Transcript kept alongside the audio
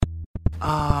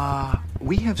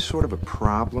We have sort of a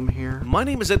problem here. My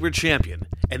name is Edward Champion,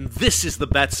 and this is the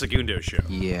Bat Segundo Show.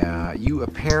 Yeah, you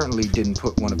apparently didn't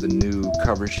put one of the new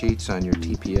cover sheets on your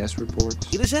TPS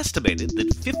reports. It is estimated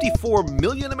that 54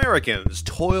 million Americans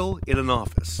toil in an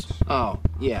office. Oh,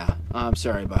 yeah. I'm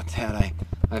sorry about that.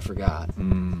 I forgot.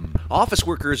 Office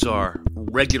workers are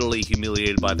regularly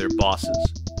humiliated by their bosses.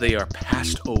 They are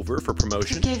passed over for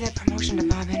promotion. You gave that promotion to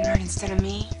Bob Enright instead of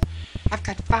me. I've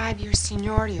got 5 years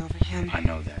seniority over him. I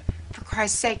know that. For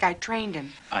Christ's sake, I trained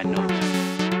him. I know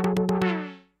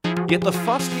that. Yet the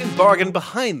Faustian bargain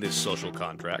behind this social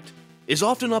contract is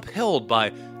often upheld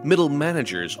by middle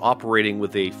managers operating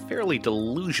with a fairly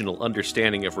delusional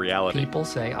understanding of reality. People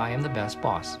say I am the best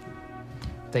boss.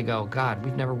 They go, God,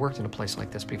 we've never worked in a place like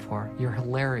this before. You're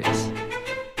hilarious.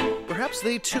 Perhaps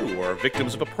they too are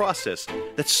victims of a process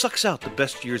that sucks out the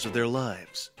best years of their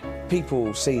lives.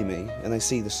 People see me and they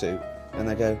see the suit and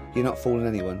they go, you're not fooling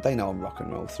anyone. They know I'm rock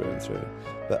and roll through and through.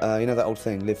 But you know that old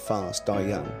thing, live fast, die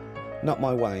young? Not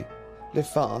my way. Live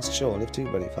fast, sure, live too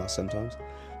bloody fast sometimes.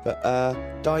 But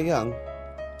die young,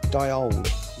 die old.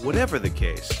 Whatever the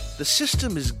case, the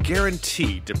system is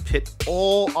guaranteed to pit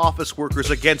all office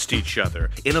workers against each other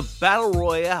in a battle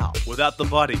royale without the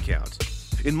body count.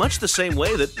 In much the same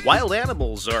way that wild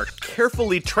animals are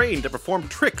carefully trained to perform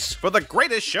tricks for the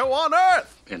greatest show on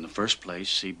earth. In the first place,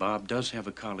 see, Bob does have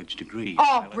a college degree.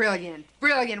 Oh, brilliant.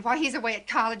 Brilliant. While he's away at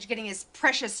college getting his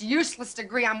precious, useless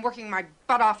degree, I'm working my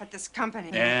butt off at this company.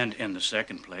 And in the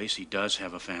second place, he does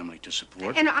have a family to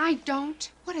support. And I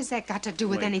don't? What has that got to do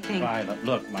with Wait, anything? Violet,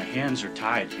 look, my hands are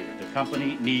tied here. The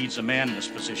company needs a man in this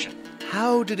position.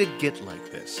 How did it get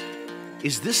like this?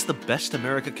 Is this the best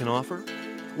America can offer?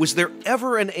 Was there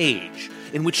ever an age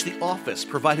in which the office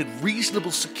provided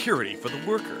reasonable security for the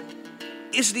worker?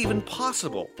 Is it even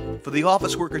possible for the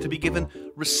office worker to be given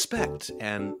respect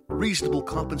and reasonable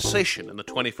compensation in the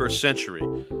 21st century?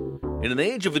 In an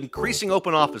age of increasing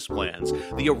open office plans,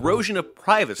 the erosion of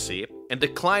privacy, and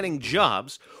declining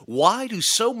jobs, why do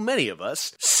so many of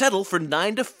us settle for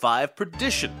 9-to-5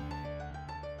 perdition?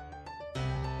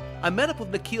 I met up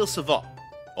with Nikil Saval,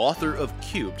 author of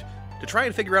Cubed, to try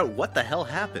and figure out what the hell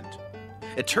happened.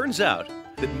 It turns out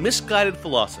that misguided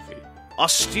philosophy,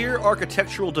 austere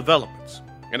architectural developments,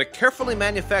 and a carefully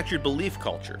manufactured belief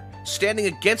culture standing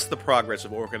against the progress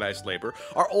of organized labor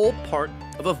are all part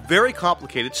of a very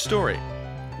complicated story,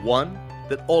 one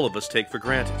that all of us take for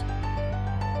granted.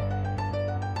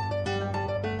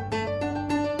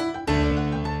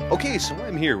 Okay, so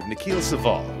I'm here with Nikil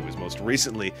Saval, who is most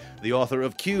recently the author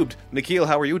of Cubed. Nikil,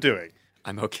 how are you doing?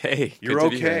 I'm okay. You're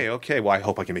okay, okay. Well, I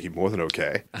hope I can make you more than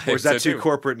okay. Or is that too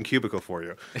corporate and cubicle for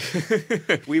you?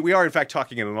 we are, in fact,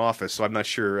 talking in an office, so I'm not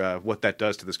sure what that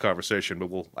does to this conversation, but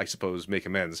we'll, I suppose, make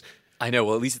amends. I know.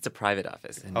 Well, at least it's a private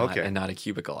office and, not a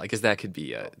cubicle. I guess that could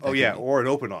be a... or an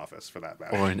open office, for that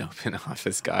matter. Or an open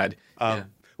office, God. Yeah.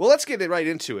 Well, let's get right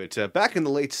into it. Back in the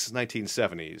late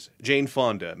 1970s, Jane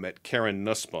Fonda met Karen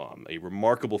Nussbaum, a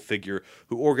remarkable figure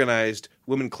who organized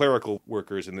women clerical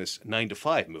workers in this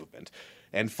 9-to-5 movement.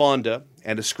 And Fonda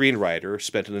and a screenwriter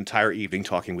spent an entire evening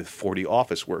talking with 40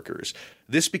 office workers.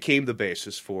 This became the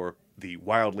basis for the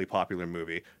wildly popular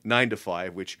movie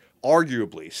 9-to-5, which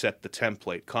arguably set the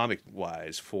template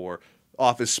comic-wise for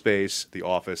Office Space, The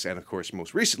Office, and, of course,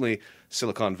 most recently,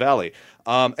 Silicon Valley.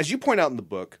 As you point out in the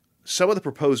book, some of the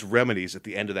proposed remedies at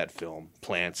the end of that film,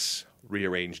 plants,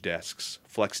 rearranged desks,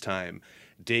 flex time,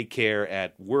 daycare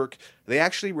at work, they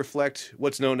actually reflect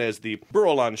what's known as the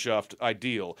Bürolandschaft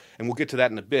ideal, and we'll get to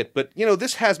that in a bit. But,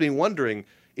 this has me wondering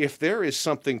if there is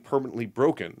something permanently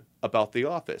broken about the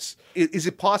office. Is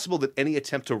it possible that any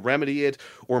attempt to remedy it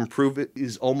or improve it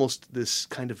is almost this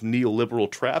kind of neoliberal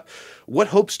trap? What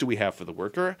hopes do we have for the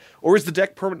worker, or is the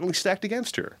deck permanently stacked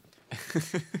against her?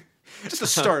 Just to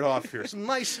start off here, some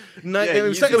nice.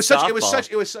 It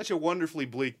was such a wonderfully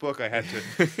bleak book. I had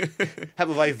to have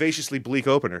a vivaciously bleak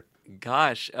opener.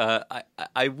 Gosh,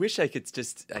 I wish I could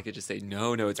just say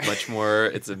no. It's much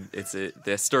more.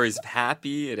 The story's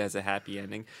happy. It has a happy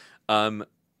ending.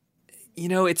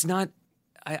 It's not.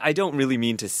 I don't really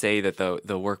mean to say that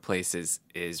the workplace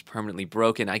is permanently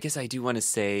broken. I guess I do want to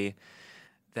say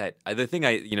that the thing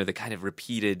the kind of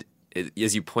repeated,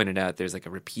 as you pointed out, there's like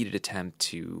a repeated attempt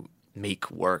to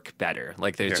make work better.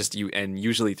 Like there's just and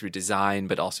usually through design,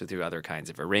 but also through other kinds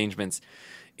of arrangements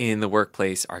in the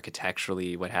workplace,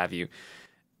 architecturally, what have you.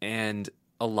 And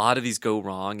a lot of these go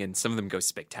wrong, and some of them go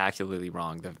spectacularly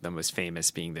wrong. The most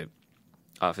famous being the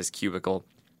office cubicle.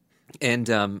 And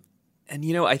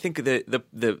I think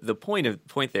the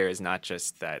point there is not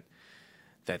just that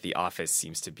the office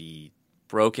seems to be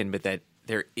broken, but that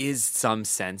there is some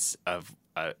sense of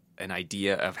an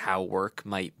idea of how work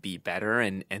might be better,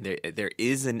 and there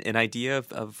is an idea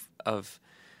of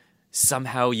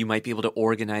somehow you might be able to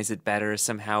organize it better.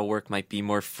 Somehow work might be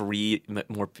more free,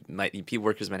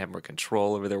 workers might have more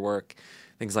control over their work,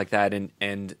 things like that.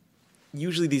 And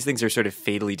usually these things are sort of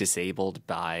fatally disabled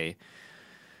by.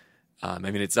 I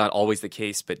mean, it's not always the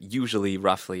case, but usually,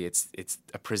 roughly, it's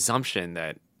a presumption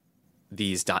that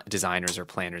these designers or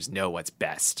planners know what's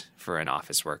best for an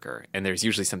office worker, and there's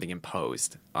usually something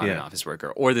imposed on an office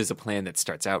worker, or there's a plan that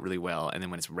starts out really well, and then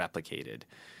when it's replicated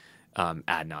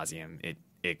ad nauseum,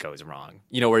 it goes wrong,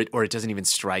 or it doesn't even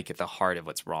strike at the heart of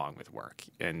what's wrong with work,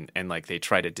 and like they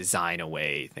try to design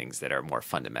away things that are more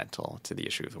fundamental to the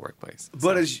issue of the workplace.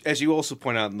 But as you also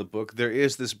point out in the book, there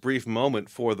is this brief moment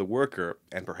for the worker,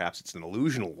 and perhaps it's an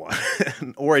illusional one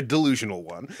or a delusional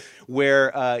one,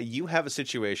 where you have a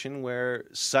situation where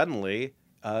suddenly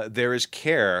there is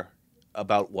care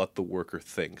about what the worker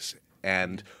thinks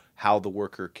and how the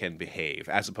worker can behave,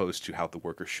 as opposed to how the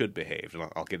worker should behave. And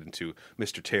I'll get into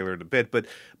Mr. Taylor in a bit. But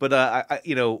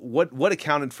what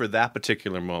accounted for that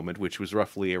particular moment, which was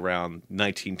roughly around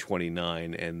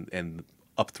 1929 and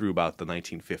up through about the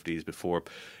 1950s, before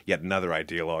yet another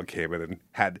ideologue came in and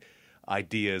had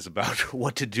ideas about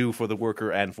what to do for the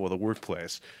worker and for the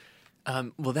workplace.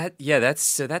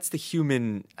 That's the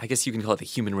human. I guess you can call it the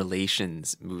human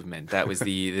relations movement. That was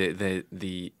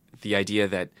the idea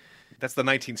that. That's the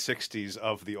 1960s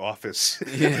of the office.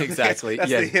 Yeah, exactly. That's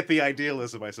the hippie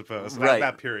idealism, I suppose. Right.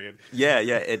 That period. Yeah.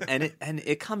 And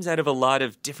it comes out of a lot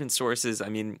of different sources. I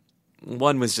mean,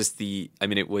 one was just it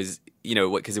was,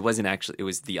 because it wasn't actually, it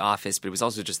was the office, but it was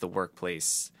also just the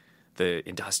workplace.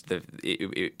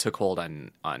 It took hold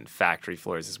on factory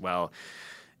floors as well.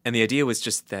 And the idea was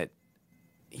just that,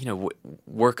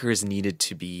 workers needed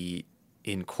to be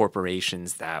in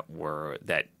corporations that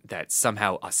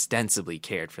somehow ostensibly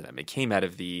cared for them. It came out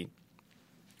of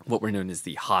what were known as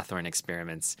the Hawthorne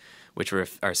experiments, which are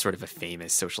sort of a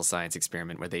famous social science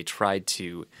experiment where they tried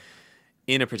to,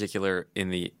 in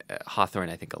the Hawthorne,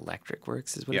 I think Electric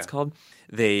Works is what it's called.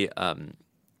 They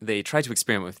tried to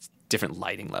experiment with different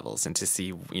lighting levels and to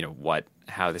see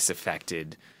how this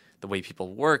affected the way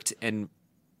people worked. And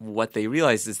what they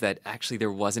realized is that actually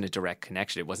there wasn't a direct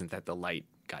connection. It wasn't that the light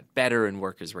got better and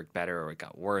workers worked better, or it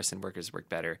got worse and workers worked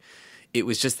better. It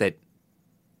was just that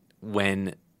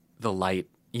when the light,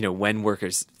 when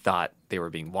workers thought they were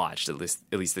being watched, at least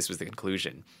this was the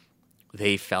conclusion,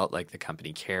 they felt like the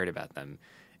company cared about them,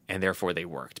 and therefore they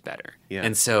worked better. Yeah.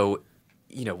 And so,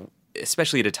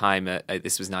 especially at a time,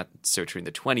 this was not so true in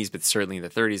the 20s, but certainly in the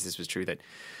 30s, this was true that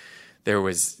there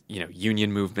was,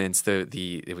 union movements.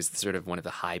 It was sort of one of the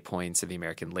high points of the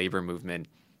American labor movement.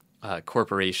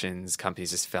 Corporations,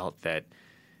 companies just felt that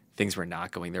things were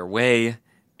not going their way,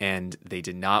 and they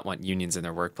did not want unions in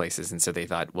their workplaces. And so they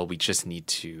thought, well, we just need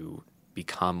to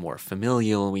become more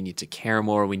familial. We need to care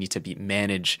more. We need to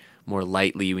manage more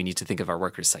lightly. We need to think of our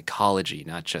workers' psychology,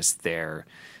 not just their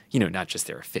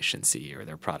efficiency or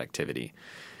their productivity.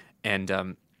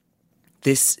 And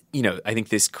this, I think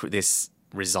this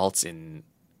results in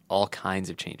all kinds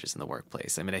of changes in the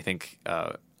workplace. I mean, I think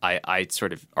I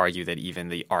sort of argue that even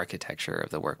the architecture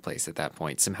of the workplace at that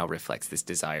point somehow reflects this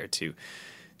desire to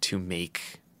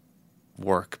make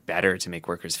work better, to make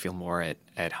workers feel more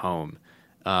at home.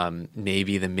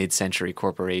 Maybe the mid-century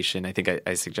corporation, I think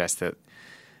I suggest that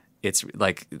it's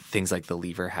like things like the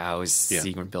Lever House,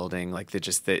 Seagram Building, like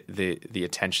the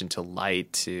attention to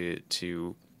light,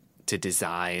 to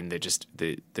design,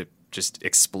 the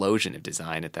explosion of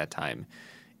design at that time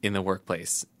in the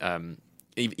workplace.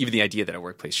 Even the idea that a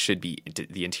workplace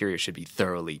the interior should be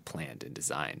thoroughly planned and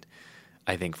designed,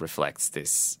 I think reflects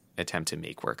this attempt to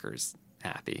make workers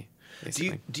happy.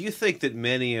 Do you think that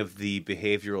many of the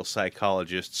behavioral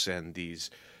psychologists and these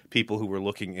people who were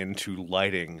looking into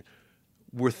lighting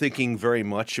were thinking very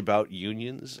much about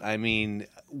unions? I mean,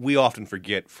 we often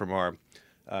forget from our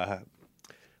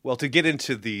to get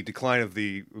into the decline of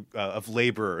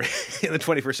labor in the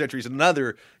 21st century is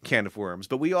another can of worms.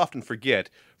 But we often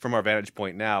forget, from our vantage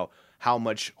point now, how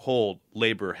much hold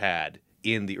labor had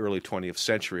in the early 20th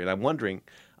century. And I'm wondering,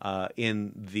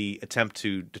 in the attempt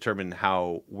to determine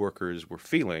how workers were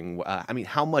feeling,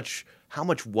 how much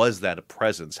was that a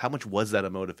presence? How much was that a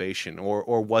motivation?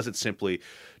 Or was it simply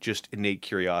just innate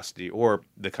curiosity or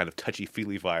the kind of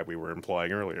touchy-feely vibe we were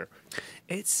implying earlier?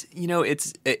 It's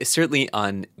certainly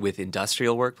with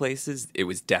industrial workplaces, it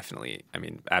was definitely,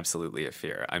 absolutely a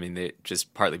fear.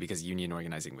 Just partly because union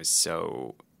organizing was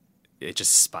it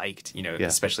just spiked,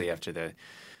 especially after the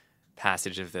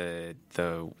passage of the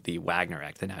Wagner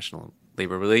Act, the National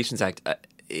Labor Relations Act.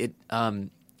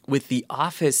 With the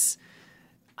office,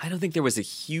 I don't think there was a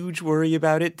huge worry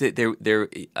about it.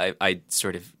 I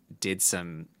sort of did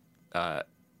some,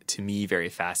 to me, very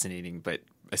fascinating, but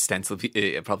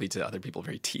ostensibly, probably to other people,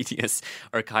 very tedious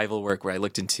archival work where I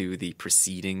looked into the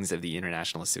proceedings of the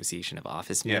International Association of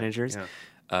Office Managers,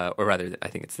 or rather, I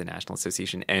think it's the National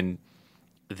Association, and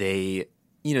there's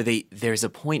a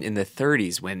point in the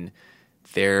 30s when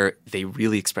they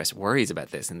really express worries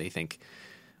about this, and they think,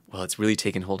 well, it's really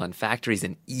taken hold on factories,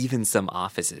 and even some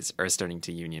offices are starting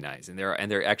to unionize, and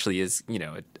there actually is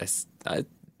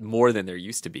more than there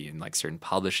used to be in like certain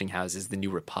publishing houses. The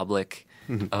New Republic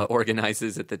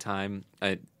organizes at the time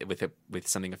with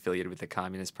something affiliated with the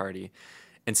Communist Party,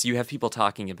 and so you have people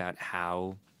talking about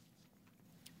how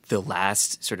the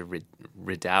last sort of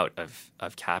redoubt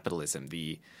of capitalism,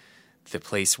 the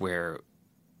place where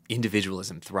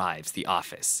individualism thrives, the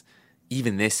office,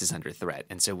 even this is under threat,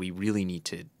 and so we really need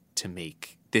to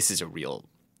make this is a real.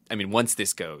 I mean, once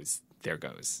this goes, there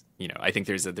goes. I think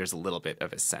there's a little bit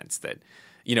of a sense that,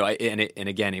 and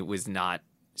again, it was not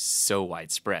so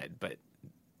widespread, but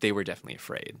they were definitely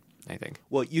afraid, I think.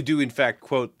 Well, you do, in fact,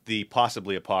 quote the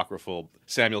possibly apocryphal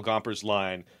Samuel Gomper's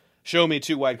line, "Show me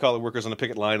 2 white-collar workers on a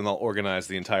picket line and I'll organize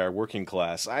the entire working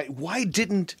class." Why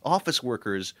didn't office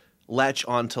workers latch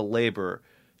onto labor?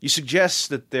 You suggest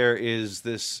that there is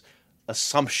this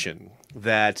assumption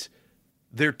that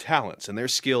their talents and their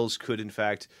skills could, in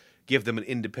fact, give them an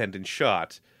independent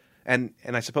shot. And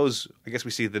I guess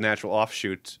we see the natural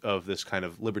offshoot of this kind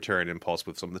of libertarian impulse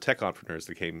with some of the tech entrepreneurs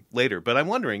that came later. But I'm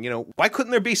wondering, why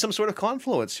couldn't there be some sort of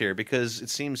confluence here? Because it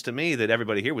seems to me that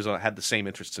everybody here had the same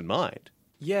interests in mind.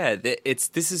 Yeah,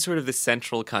 this is sort of the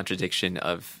central contradiction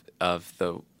of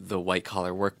the white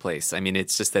collar workplace. I mean,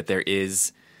 it's just that there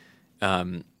is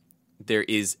on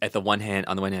the one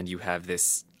hand you have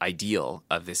this ideal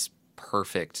of this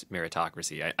perfect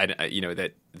meritocracy.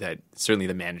 That certainly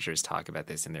the managers talk about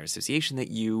this in their association, that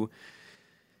you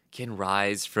can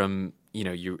rise from,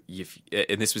 and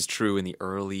this was true in the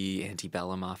early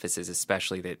antebellum offices,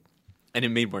 especially and it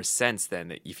made more sense then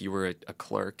that if you were a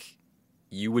clerk,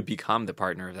 you would become the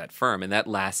partner of that firm, and that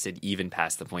lasted even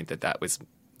past the point that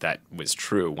was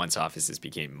true. Once offices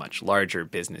became much larger,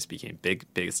 business became big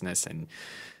business,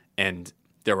 and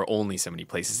there were only so many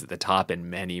places at the top and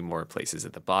many more places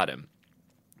at the bottom.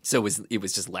 So it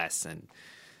was just less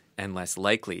and less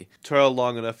likely. Toil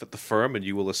long enough at the firm and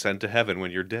you will ascend to heaven when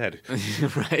you're dead.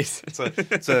 Right.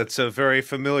 It's a very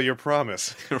familiar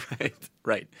promise.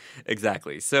 Right.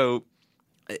 Exactly. So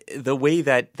the way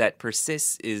that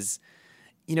persists is,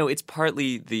 it's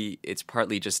partly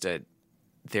just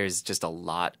there's just a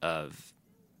lot of,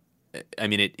 I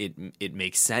mean, it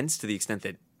makes sense to the extent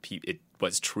that it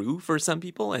was true for some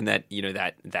people, and that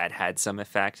that had some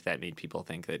effect that made people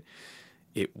think that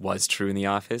it was true in the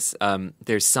office.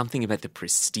 There's something about the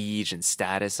prestige and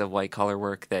status of white collar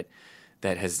work that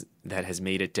has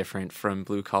made it different from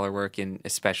blue collar work, and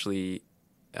especially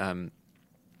in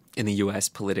the U.S.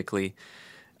 politically.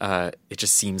 It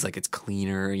just seems like it's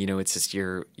cleaner. It's just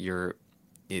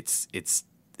it's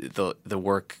the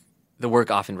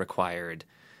work often required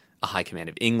a high command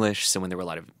of English. So when there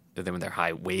were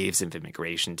high waves of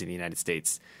immigration to the United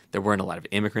States, there weren't a lot of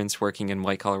immigrants working in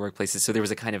white-collar workplaces. So there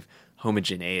was a kind of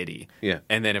homogeneity. Yeah.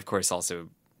 And then, of course, also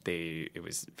it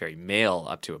was very male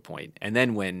up to a point. And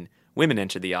then when women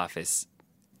entered the office,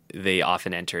 they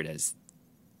often entered as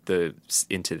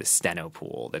into the steno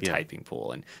pool, the typing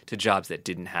pool, and to jobs that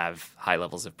didn't have high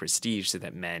levels of prestige, so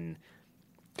that men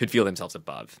could feel themselves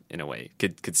above, in a way,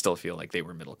 could still feel like they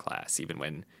were middle class, even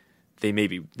when they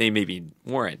maybe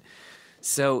weren't.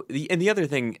 So the other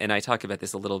thing, and I talk about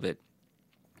this a little bit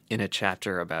in a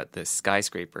chapter about the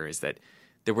skyscraper, is that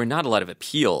there were not a lot of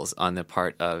appeals on the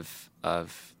part of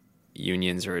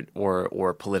unions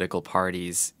or political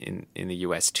parties in the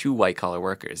U.S. to white collar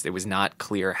workers. It was not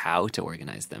clear how to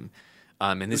organize them.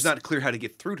 And it was not clear how to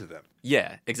get through to them.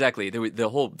 Yeah, exactly. The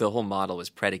whole model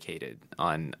was predicated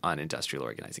on industrial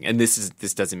organizing, and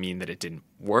this doesn't mean that it didn't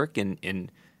work in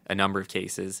a number of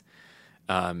cases.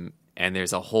 And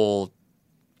there's a whole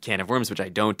can of worms which I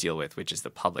don't deal with, which is the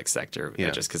public sector,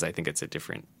 just because I think it's a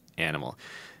different animal.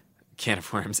 Can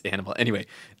of worms, animal. Anyway,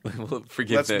 we'll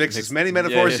forgive. Let's mix as many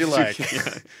metaphors you like.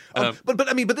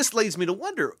 But this leads me to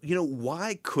wonder,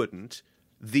 why couldn't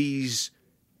these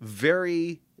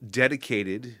very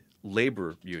dedicated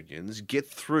labor unions get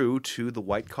through to the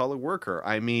white collar worker?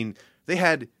 I mean, they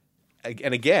had,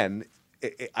 and again,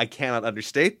 I cannot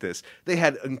understate this, they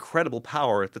had incredible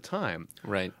power at the time.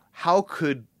 Right. How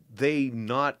could they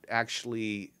not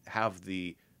actually have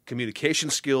the communication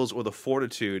skills or the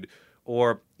fortitude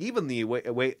or even the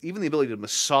even the ability to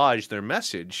massage their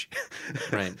message.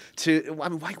 Right.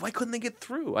 Why couldn't they get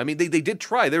through? I mean, they did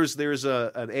try. There's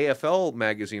an AFL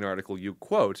magazine article you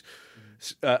quote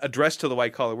addressed to the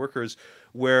white collar workers,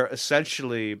 where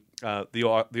essentially the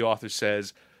author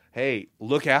says, "Hey,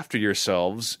 look after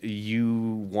yourselves. You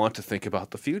want to think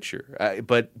about the future."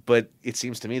 But it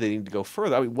seems to me they need to go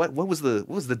further. I mean, what was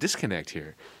the disconnect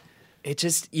here? It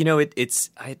just,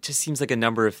 it just seems like a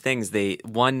number of things.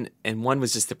 One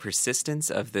was just the persistence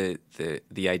of the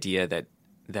idea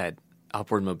that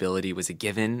upward mobility was a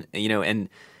given, and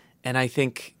I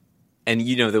think, and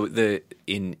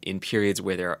in periods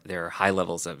where there are high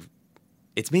levels of,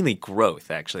 it's mainly growth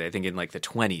actually. I think in like the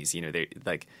 20s, they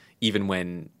like, even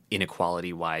when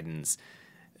inequality widens,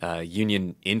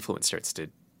 union influence starts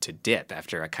to dip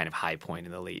after a kind of high point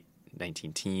in the late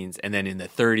 19-teens, and then in the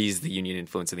 30s, the union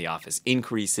influence in the office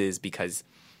increases because,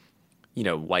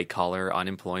 white collar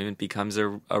unemployment becomes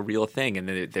a real thing, and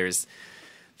then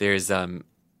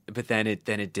but then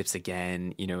it dips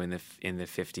again, in the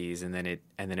 50s, and then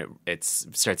it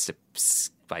starts to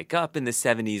spike up in the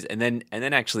 70s, and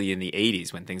then actually in the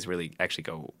 80s when things really actually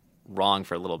go wrong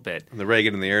for a little bit. And the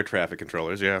Reagan and the air traffic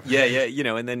controllers, yeah,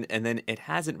 and then it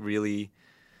hasn't really.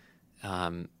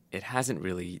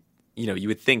 You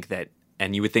would think that,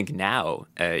 and you would think now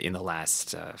in the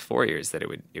last 4 years that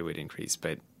it would increase,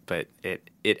 but it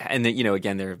and then,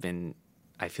 again, there have been,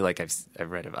 I feel like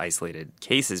I've read of isolated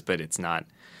cases, but it's not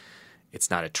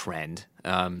a trend.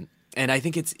 And I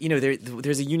think it's,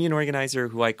 there's a union organizer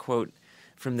who I quote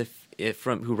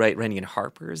who writing in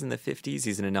Harper's in the 50s.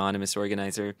 He's an anonymous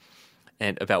organizer,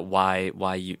 and about why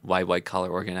white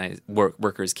collar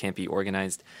workers can't be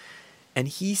organized, and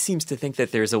he seems to think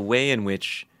that there's a way in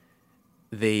which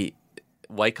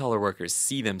white collar workers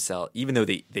see themselves, even though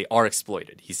they are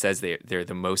exploited. He says they're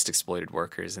the most exploited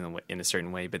workers in a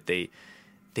certain way, but they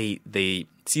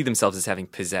see themselves as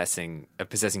possessing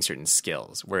certain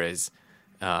skills, whereas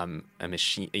a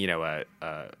machine, an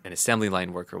assembly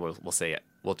line worker will say,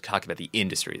 we'll talk about the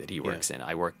industry that he works in.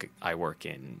 I work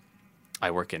in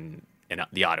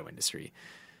the auto industry,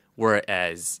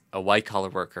 whereas a white collar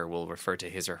worker will refer to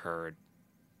his or her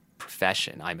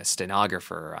profession. I'm a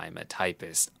stenographer. I'm a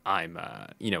typist. I'm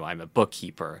a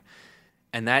bookkeeper,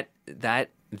 and that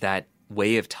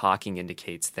way of talking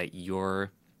indicates that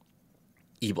you're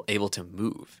able to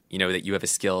move. That you have a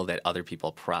skill that other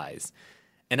people prize.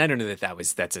 And I don't know that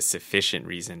that's a sufficient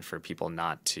reason for people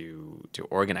not to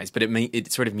organize, but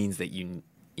it sort of means that you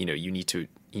need to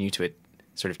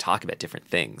sort of talk about different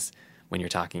things when you're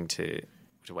talking to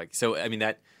white. So I mean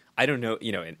that. I don't know,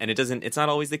 and it's not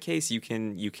always the case. You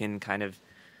can kind of,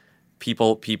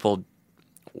 people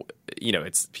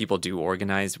do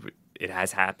organize. It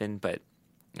has happened, but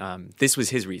this was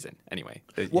his reason anyway.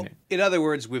 Well, in other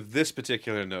words, with this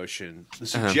particular notion, the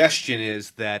suggestion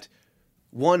is that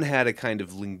one had a kind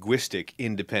of linguistic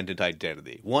independent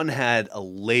identity. One had a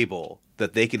label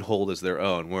that they can hold as their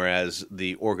own, whereas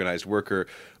the organized worker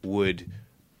would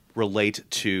relate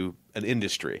to an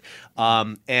industry.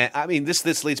 And I mean,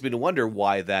 this leads me to wonder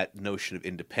why that notion of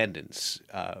independence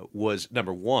was,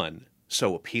 number one,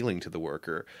 so appealing to the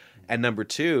worker, and number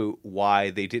two, why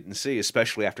they didn't see,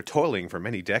 especially after toiling for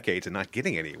many decades and not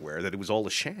getting anywhere, that it was all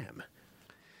a sham.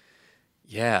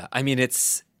 Yeah, I mean,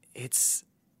 it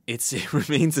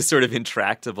remains a sort of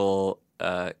intractable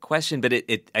question, but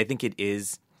I think it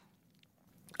is.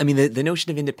 I mean, the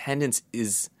notion of independence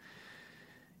is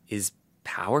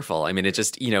powerful. I mean, it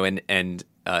just, and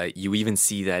you even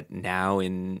see that now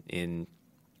in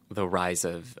the rise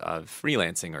of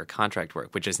freelancing or contract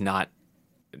work, which is not,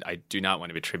 I do not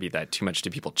want to attribute that too much to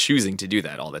people choosing to do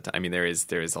that all the time. I mean, there is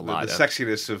a lot of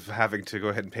sexiness of having to go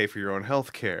ahead and pay for your own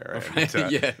health care and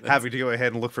having to go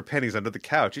ahead and look for pennies under the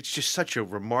couch. It's just such a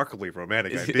remarkably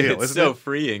romantic ideal, it's so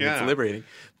freeing. Yeah. It's liberating.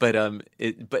 But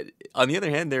but on the other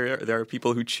hand, there are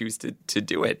people who choose to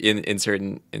do it in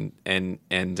certain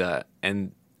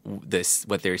and this,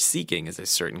 what they're seeking is a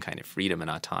certain kind of freedom and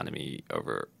autonomy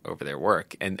over their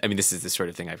work. And I mean, this is the sort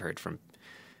of thing I've heard from.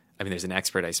 I mean, there's an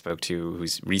expert I spoke to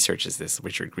who's researches this,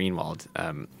 Richard Greenwald,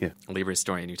 a labor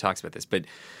historian who talks about this. But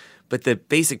the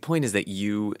basic point is that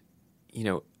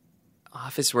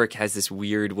office work has this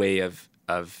weird way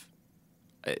of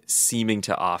seeming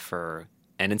to offer,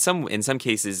 and in some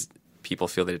cases, people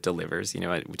feel that it delivers.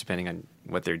 Depending on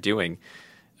what they're doing,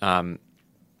 a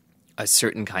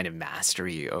certain kind of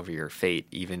mastery over your fate,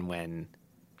 even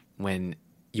when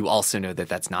you also know that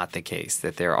that's not the case,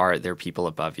 that there are people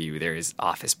above you. There is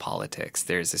office politics.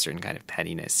 There's a certain kind of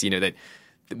pettiness. That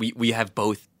we have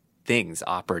both things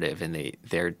operative, and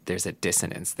there's a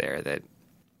dissonance there that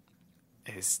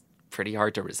is pretty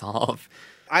hard to resolve.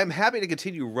 I'm happy to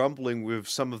continue rumbling with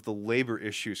some of the labor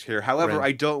issues here. However, Right.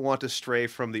 I don't want to stray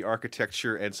from the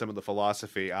architecture and some of the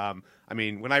philosophy. I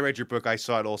mean, when I read your book, I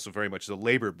saw it also very much as a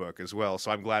labor book as well,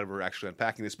 so I'm glad we're actually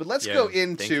unpacking this. But let's go thank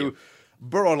into you.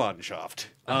 Bürolandschaft.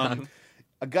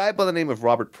 A guy by the name of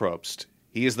Robert Probst.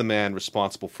 He is the man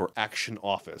responsible for Action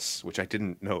Office, which I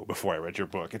didn't know before I read your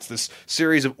book. It's this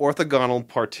series of orthogonal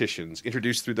partitions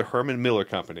introduced through the Herman Miller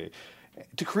Company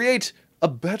to create a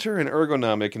better and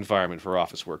ergonomic environment for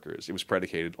office workers. It was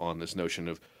predicated on this notion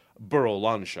of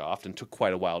Bürolandschaft and took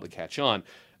quite a while to catch on.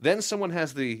 Then someone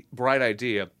has the bright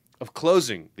idea of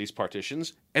closing these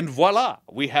partitions, and voila,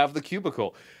 we have the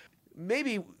cubicle.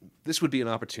 Maybe this would be an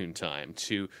opportune time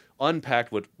to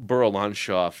unpack what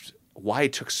Bürolandschaft, why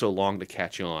it took so long to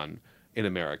catch on in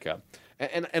America.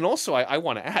 And also, I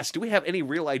want to ask, do we have any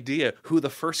real idea who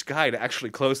the first guy to actually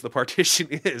close the partition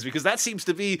is? Because that seems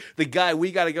to be the guy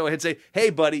we got to go ahead and say, hey,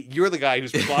 buddy, you're the guy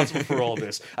who's responsible for all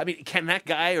this. I mean, can that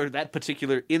guy or that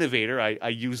particular innovator, I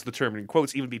use the term in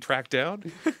quotes, even be tracked down?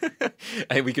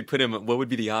 We could put him. What would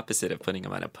be the opposite of putting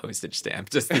him on a postage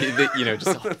stamp? Just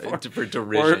for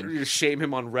derision, or shame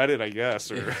him on Reddit, I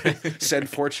guess, or send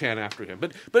 4chan after him.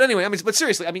 But anyway, I mean, but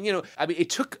seriously, I mean, it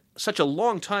took such a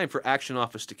long time for Action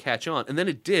Office to catch on, and then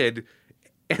it did,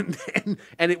 and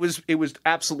it was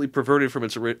absolutely perverted from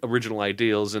its original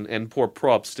ideals, and poor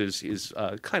Probst is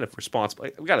kind of responsible.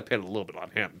 We got to pin it a little bit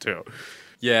on him too.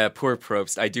 Yeah, poor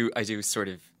Probst. I do sort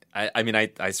of.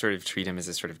 I sort of treat him as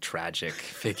a sort of tragic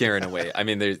figure in a way. I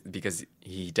mean, because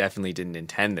he definitely didn't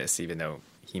intend this, even though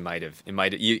he might have. It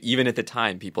might even at the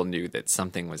time, people knew that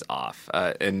something was off,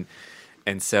 and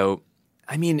so,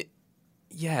 I mean,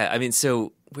 yeah, I mean,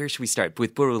 so where should we start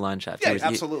with Bürolandschaft? Yeah,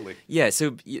 absolutely. Yeah,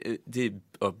 so the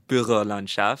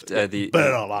Bürolandschaft, the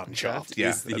Bürolandschaft, yeah.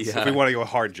 is If we want to go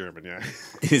hard German, yeah,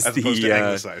 is as opposed to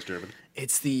anglicized German.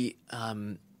 It's the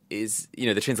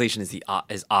the translation is the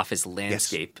office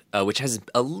landscape, which has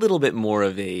a little bit more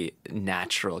of a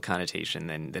natural connotation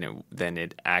than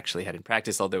it actually had in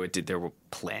practice. Although there were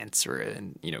plants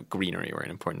and greenery were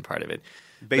an important part of it.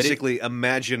 Basically,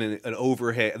 imagine an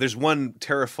overhead. There's one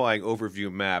terrifying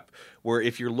overview map where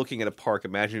if you're looking at a park,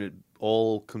 imagine it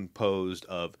all composed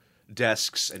of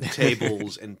desks and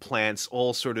tables and plants,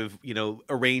 all sort of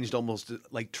arranged almost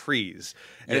like trees,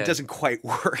 and it doesn't quite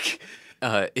work.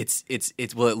 It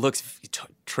looks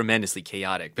tremendously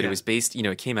chaotic, but it was based,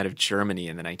 it came out of Germany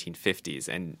in the 1950s,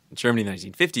 and Germany in the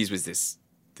 1950s was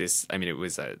this. I mean, it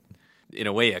was in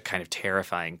a way a kind of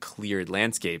terrifying cleared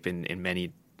landscape in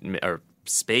many or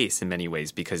space in many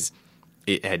ways, because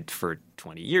it had for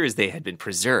 20 years they had been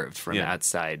preserved from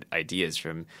outside ideas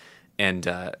and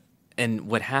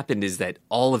what happened is that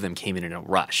all of them came in a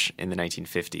rush in the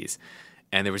 1950s,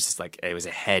 and there was just it was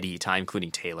a heady time, including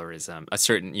Taylorism, a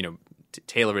certain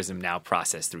Taylorism now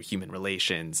processed through human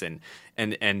relations and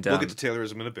we'll get to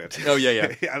Taylorism in a bit. Oh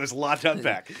yeah. There's a lot to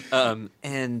unpack.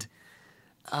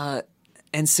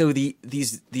 And so these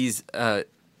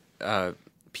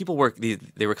people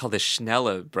they were called the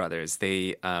Schnelle brothers.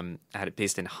 They had it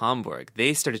based in Hamburg.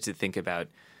 They started to think about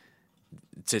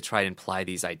to try and apply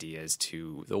these ideas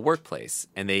to the workplace,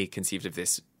 and they conceived of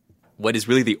this, what is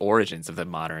really the origins of the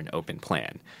modern open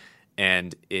plan.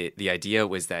 And the idea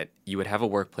was that you would have a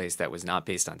workplace that was not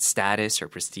based on status or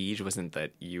prestige. It wasn't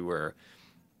that you were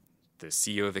the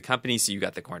CEO of the company, so you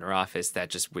got the corner office.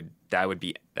 That would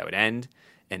end,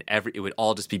 and it would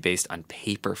all just be based on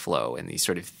paper flow and these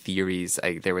sort of theories.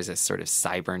 There was a sort of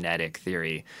cybernetic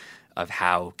theory of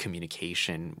how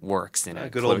communication works in a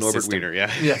good old Norbert system. Wiener, yeah.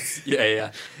 Yes,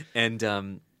 yeah, and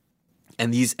so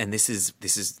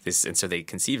they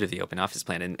conceived of the open office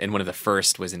plan, and one of the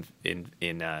first was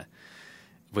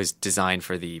was designed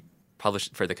for the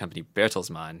company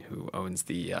Bertelsmann, who owns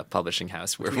the publishing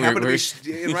house where we happen to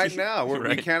be right now.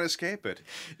 Right. We can't escape it.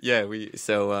 Yeah,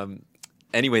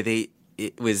 anyway,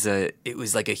 it was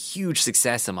like a huge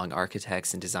success among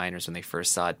architects and designers when they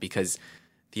first saw it, because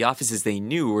the offices they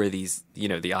knew were these,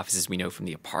 the offices we know from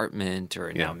The Apartment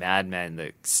or now Mad Men,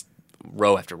 the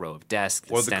row after row of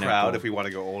desks. Or The Crowd, if we want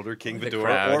to go older, King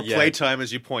Vidor. Or Playtime,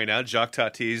 as you point out, Jacques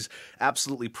Tati's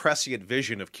absolutely prescient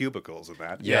vision of cubicles in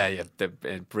that. Yeah, the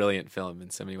brilliant film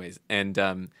in so many ways.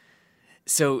 And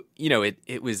so,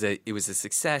 it was a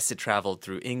success. It traveled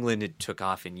through England. It took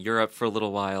off in Europe for a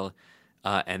little while,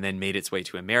 and then made its way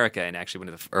to America. And actually, one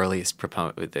of the earliest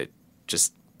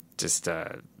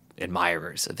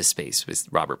admirers of the space was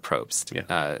Robert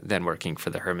Probst, then working for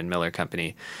the Herman Miller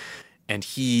Company. And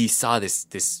he saw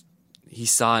he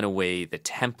saw in a way the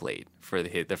template for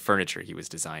the furniture he was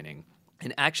designing.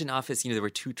 An Action Office, there were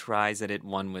two tries at it.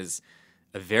 One was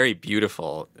a very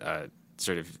beautiful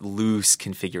sort of loose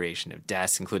configuration of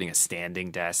desks, including a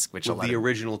standing desk, which With the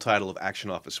original title of Action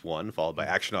Office 1, followed by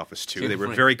Action Office 2. They were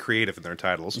very creative in their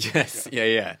titles. Yes,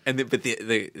 yeah. And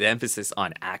the emphasis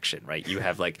on action, right? You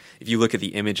have like, if you look at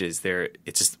the images,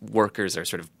 it's just workers are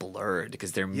sort of blurred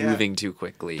because they're moving too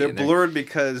quickly. They're blurred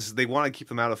because they want to keep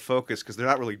them out of focus because they're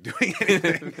not really doing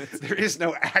anything. There is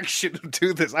no action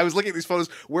to this. I was looking at these photos.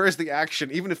 Where is the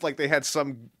action? Even if like they had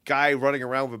some guy running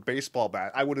around with a baseball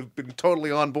bat, I would have been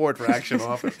totally on board for Action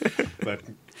Office. But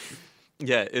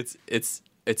yeah,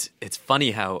 it's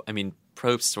funny how, I mean,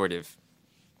 Probst sort of,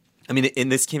 I mean,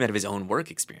 and this came out of his own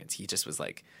work experience. He just was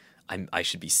like, I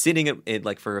should be sitting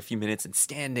like for a few minutes and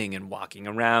standing and walking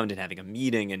around and having a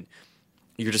meeting, and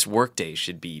your just workday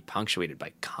should be punctuated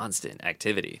by constant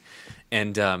activity.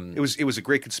 And it was a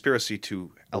great conspiracy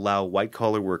to allow white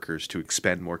collar workers to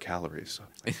expend more calories.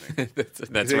 that's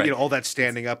right. You know, all that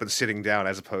standing up and sitting down,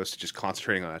 as opposed to just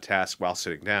concentrating on a task while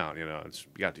sitting down. You know,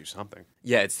 you got to do something.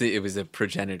 Yeah, it was a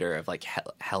progenitor of like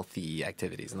healthy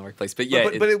activities in the workplace. But yeah,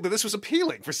 but this was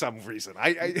appealing for some reason.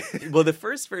 Well, the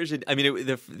first version, I mean,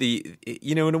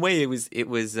 you know, in a way,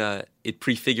 it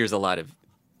prefigures a lot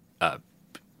of.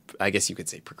 I guess you could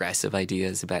say progressive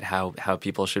ideas about how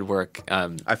people should work.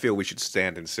 I feel we should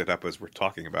stand and sit up as we're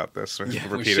talking about this. Yeah,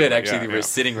 we should actually. We're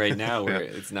sitting right now where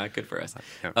it's not good for us.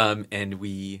 Yeah. And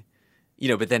we, you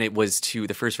know, but then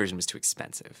the first version was too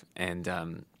expensive,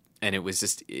 and it was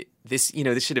just this. You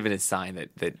know, this should have been a sign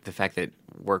that the fact that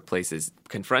workplaces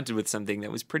confronted with something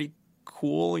that was pretty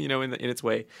cool, you know, in its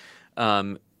way.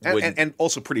 And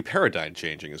also pretty paradigm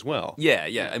changing as well.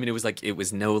 Yeah. I mean, it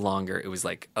was no longer. It was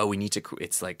like, oh, we need to.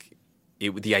 It's like,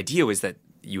 the idea was that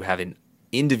you have an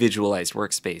individualized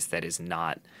workspace that is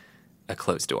not a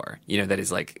closed door. You know, that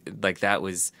is like that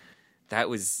was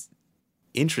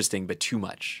interesting, but too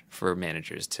much for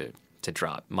managers to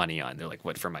drop money on. They're like,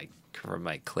 what, for my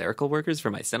clerical workers, for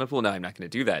my stand-up pool? No, I'm not going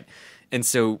to do that. And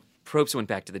so Probst went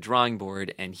back to the drawing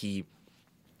board, and he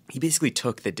basically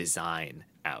took the design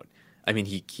out. I mean,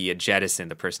 he had jettisoned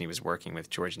the person he was working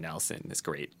with, George Nelson, this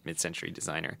great mid-century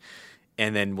designer.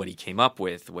 And then what he came up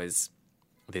with was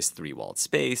this three-walled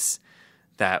space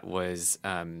that was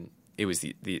it was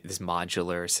this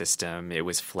modular system. It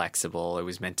was flexible. It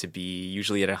was meant to be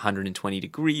usually at 120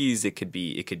 degrees.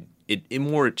 It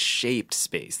more shaped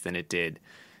space than it did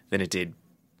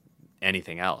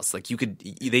anything else. Like they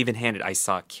even I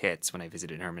saw kits when I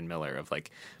visited Herman Miller of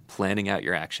like planning out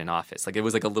your Action Office. Like it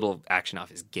was like a little Action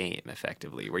Office game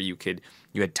effectively, where you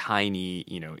had tiny,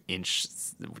 you know,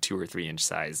 2 or 3 inch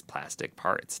size plastic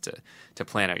parts to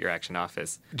plan out your Action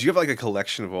Office. Do you have like a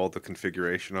collection of all the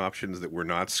configuration options that were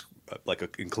not like an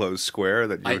enclosed square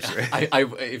that you were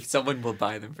if someone will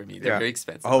buy them for me, they're very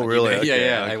expensive. Oh, really?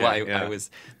 Okay, I was,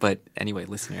 but anyway,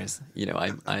 listeners, you know,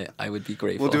 I would be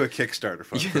grateful. We'll do a Kickstarter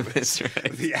fund for this. That's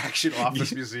right. The Action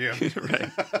Office Museum.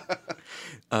 Right.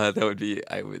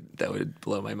 That would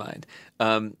blow my mind.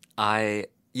 Well,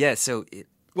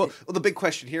 the big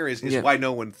question here is why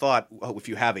no one thought, well, if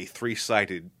you have a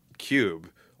 3-sided cube,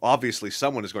 obviously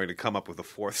someone is going to come up with a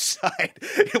 4th side.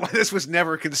 Why this was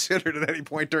never considered at any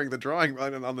point during the drawing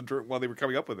while they were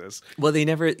coming up with this. Well, they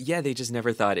just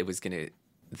never thought it was gonna.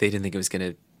 They didn't think it was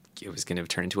gonna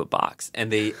turn into a box,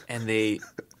 and they.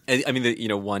 I mean, you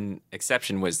know, one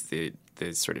exception was the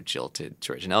sort of jilted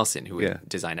George Nelson, who had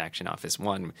designed Action Office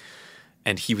 1,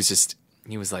 and he was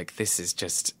like, this is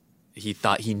just.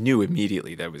 He knew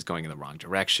immediately that it was going in the wrong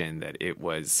direction. That it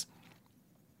was.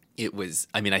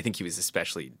 I mean, I think he was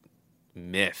especially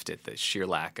miffed at the sheer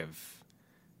lack of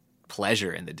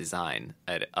pleasure in the design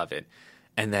of it,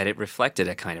 and that it reflected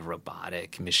a kind of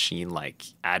robotic, machine-like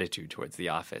attitude towards the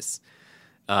office.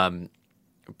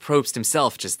 Probst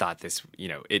himself just thought this, you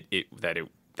know,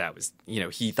 that was, you know,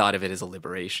 he thought of it as a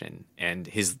liberation, and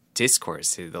his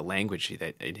discourse, the language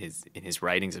that in his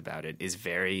writings about it is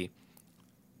very.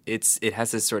 It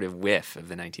has this sort of whiff of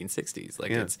the 1960s.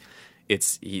 Like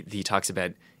he talks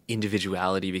about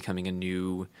individuality becoming a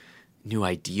new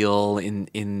ideal in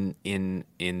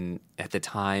at the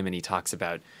time, and he talks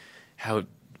about how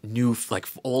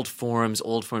old forms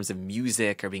of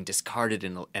music are being discarded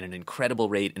at an incredible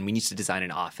rate, and we need to design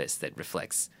an office that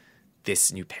reflects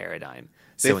this new paradigm.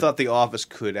 They thought the office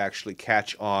could actually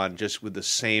catch on just with the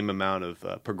same amount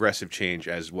of progressive change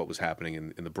as what was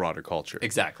happening in the broader culture.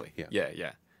 Exactly.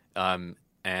 Yeah. And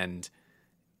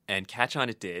catch on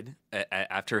it did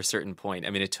after a certain point. I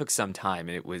mean, it took some time,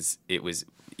 and it was the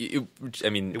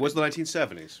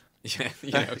 1970s. Yeah,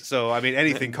 you know. So I mean,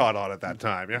 anything caught on at that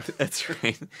time. Yeah, that's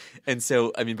right. And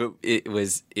so I mean, but it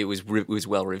was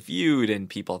well reviewed, and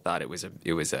people thought it was a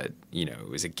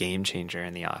game changer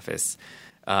in the office.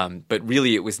 But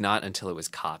really, it was not until it was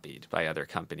copied by other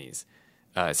companies,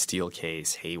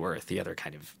 Steelcase, Hayworth, the other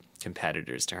kind of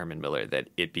competitors to Herman Miller, that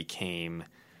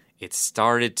it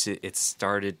started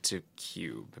to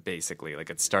cube, basically. Like,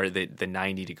 it started, the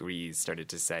 90 degrees started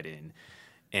to set in.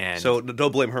 And so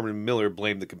don't blame Herman Miller,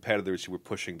 blame the competitors who were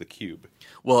pushing the cube.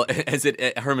 Well,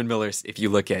 Herman Miller's, if you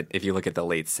look at the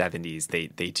late 70s, they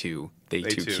too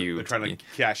cubed. They're trying to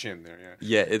cash in there.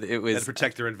 Yeah, it was, and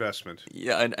protect their investment.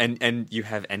 Yeah, and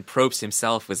Probst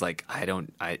himself was like,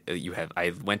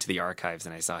 I went to the archives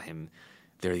and I saw him.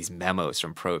 There are these memos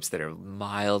from Probst that are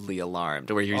mildly alarmed,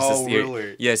 where he's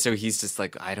really? Yeah, so he's just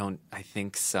like,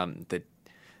 it's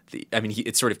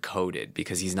sort of coded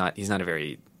because he's a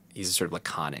sort of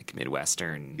laconic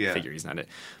Midwestern figure. He's not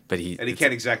he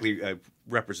can't exactly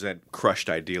represent crushed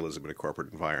idealism in a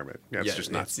corporate environment. It's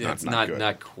just not good.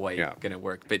 Not quite going to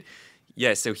work. But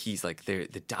yeah, so he's like, the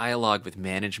dialogue with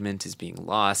management is being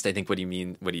lost. I think what he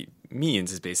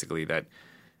means is basically that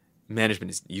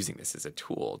management is using this as a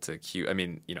tool to cue. I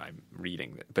mean, I'm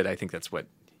reading it, but I think that's what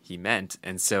he meant.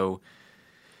 And so,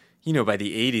 by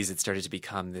the 80s, it started to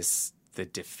become the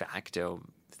de facto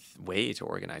way to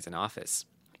organize an office.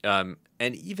 And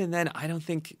even then, I don't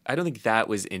think that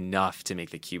was enough to make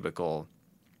the cubicle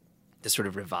the sort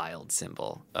of reviled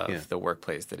symbol of the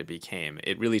workplace that it became.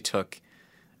 It really took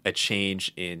a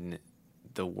change in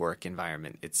the work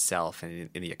environment itself and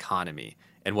in the economy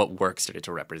and what work started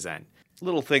to represent.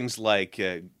 Little things like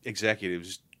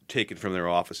executives taken from their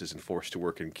offices and forced to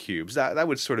work in cubes. That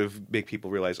would sort of make people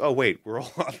realize, oh wait, we're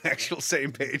all on the actual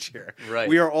same page here. Right.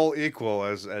 We are all equal,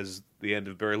 as the end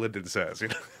of Barry Lyndon says.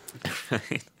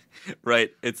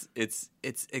 Right. It's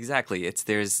exactly.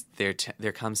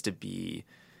 There comes to be,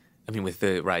 with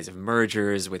the rise of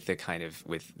mergers, with the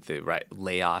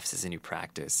layoffs as a new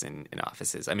practice in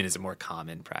offices. It's a more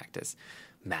common practice.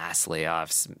 Mass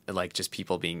layoffs, like just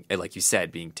people being, like you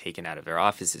said, being taken out of their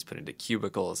offices, put into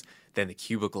cubicles, then the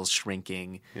cubicles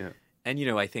shrinking. Yeah. And,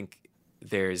 I think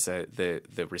there's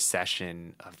the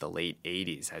recession of the late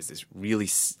 80s has this really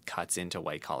cuts into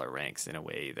white collar ranks in a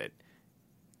way that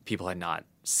people had not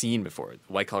seen before.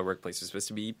 The white collar workplace was supposed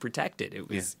to be protected. It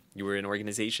was, you were an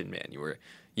organization man. You were,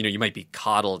 you might be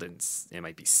coddled and it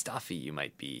might be stuffy. You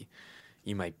might be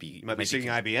singing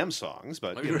IBM songs,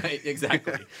 but right,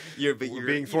 exactly. You're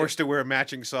being forced to wear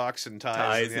matching socks and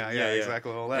ties.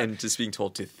 Exactly, all that, and just being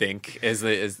told to think as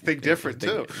think different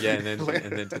too. Yeah, and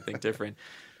then to think different.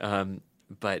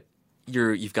 But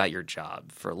you've got your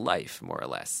job for life, more or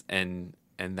less, and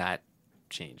that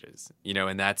changes,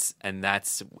 and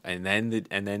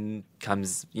then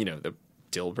comes, the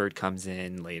Dilbert comes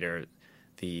in later,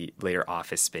 the later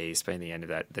Office Space by the end of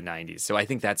the 90s. So I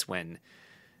think that's when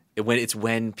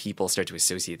people start to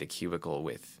associate the cubicle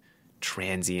with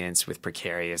transience, with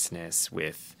precariousness,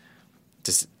 with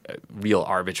just real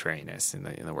arbitrariness in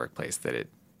the workplace, that it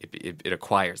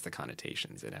acquires the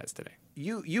connotations it has today.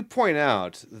 You point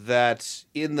out that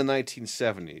in the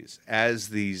 1970s, as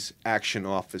these action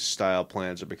office style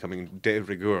plans are becoming de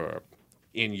rigueur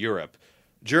in Europe,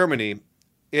 Germany,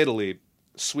 Italy,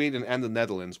 Sweden, and the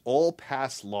Netherlands all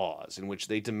pass laws in which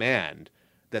they demand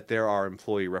that there are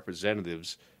employee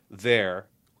representatives there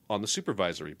on the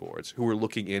supervisory boards who are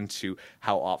looking into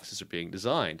how offices are being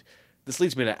designed. This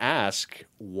leads me to ask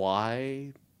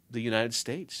why the United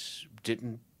States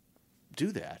didn't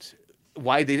do that.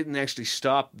 Why they didn't actually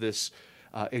stop this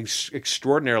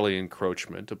extraordinarily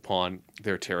encroachment upon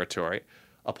their territory,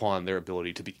 upon their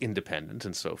ability to be independent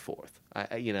and so forth.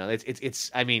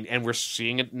 And we're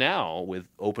seeing it now with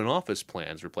open office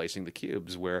plans replacing the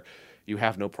cubes, where you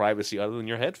have no privacy other than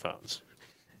your headphones.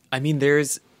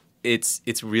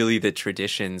 It's really the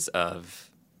traditions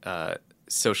of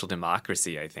social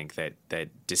democracy, I think,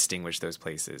 that distinguish those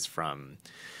places from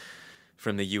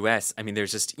the U.S.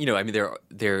 There's just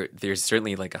there's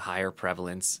certainly like a higher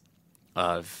prevalence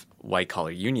of white collar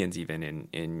unions even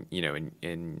in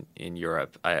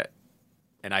Europe.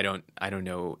 And I don't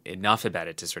know enough about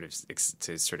it to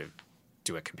sort of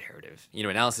do a comparative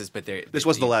analysis, but this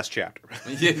was the last chapter.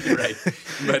 Yeah, right.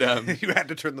 But you had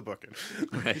to turn the book in,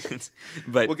 right?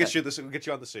 But we'll get you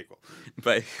on the sequel.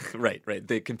 But right,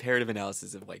 the comparative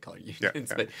analysis of white collar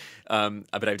unions. Yeah.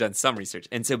 But I've done some research,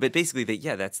 and so basically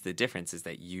that's the difference, is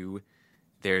that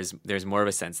there's more of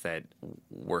a sense that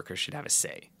workers should have a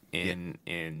say in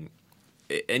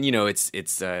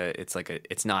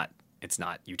it's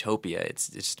not utopia.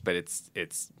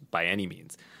 It's by any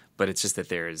means, but it's just that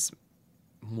there's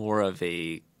more of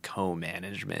a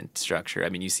co-management structure.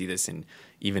 You see this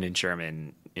even in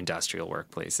German industrial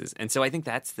workplaces. And so I think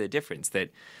that's the difference,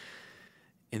 that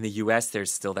in the U.S.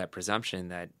 there's still that presumption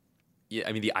that yeah,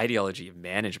 I mean, the ideology of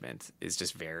management is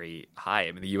just very high.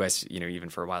 I mean, the U.S., even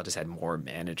for a while, just had more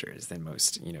managers than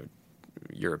most,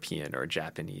 European or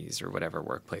Japanese or whatever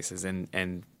workplaces,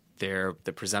 and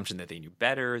the presumption that they knew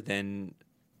better than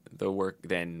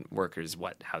workers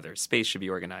how their space should be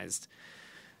organized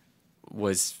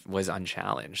was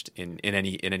unchallenged in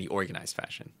any organized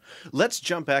fashion. Let's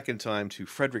jump back in time to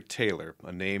Frederick Taylor,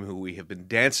 a name who we have been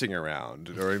dancing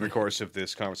around during the course of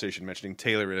this conversation, mentioning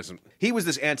Taylorism. He was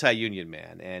this anti-union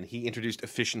man, and he introduced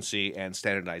efficiency and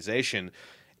standardization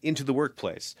into the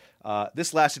workplace.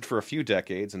 This lasted for a few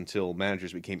decades until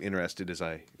managers became interested, as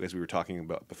we were talking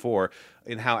about before,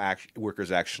 in how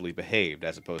workers actually behaved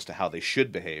as opposed to how they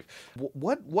should behave.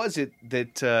 What was it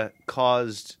that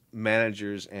caused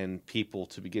managers and people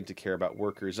to begin to care about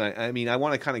workers? I mean, I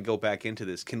want to kind of go back into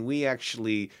this. Can we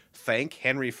actually thank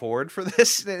Henry Ford for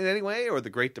this in any way, or the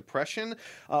Great Depression?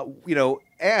 And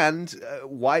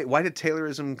why did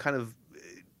Taylorism kind of,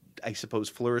 I suppose,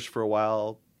 flourish for a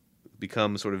while,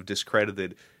 become sort of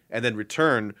discredited, and then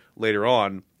return later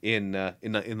on in the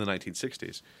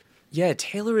 1960s? Yeah,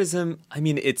 Taylorism. I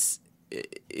mean, it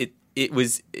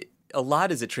was a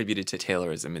lot is attributed to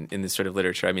Taylorism in this sort of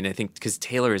literature. I mean, I think because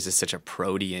Taylor is such a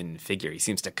protean figure, he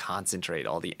seems to concentrate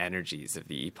all the energies of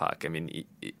the epoch. I mean,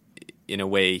 in a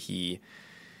way, he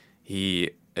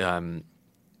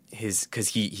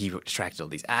attracted all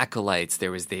these acolytes.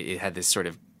 It had this sort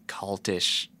of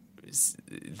cultish.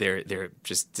 Their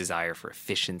just desire for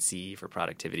efficiency, for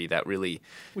productivity, that really,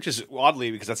 which is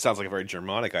oddly, because that sounds like a very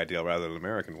Germanic ideal rather than an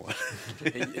American one.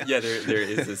 Yeah, there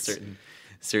is a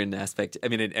certain aspect. I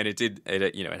mean, it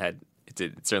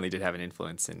certainly did have an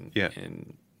influence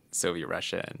in Soviet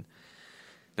Russia and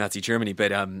Nazi Germany,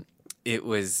 but it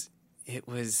was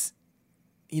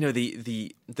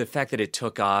the fact that it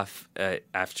took off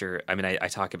after. I mean, I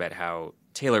talk about how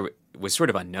Taylor was sort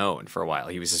of unknown for a while.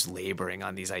 He was just laboring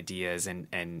on these ideas and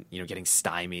getting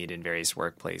stymied in various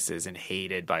workplaces and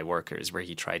hated by workers where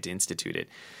he tried to institute it.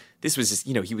 This was just,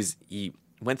 he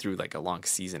went through like a long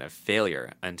season of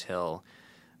failure until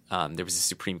there was a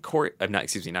Supreme Court, not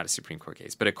a Supreme Court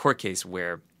case, but a court case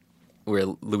where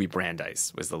Louis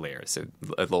Brandeis was the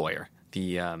lawyer,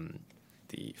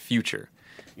 the future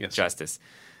justice.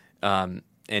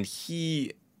 And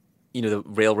he, the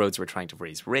railroads were trying to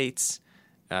raise rates.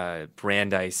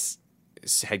 Brandeis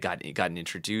had gotten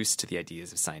introduced to the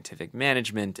ideas of scientific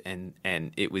management, and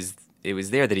it was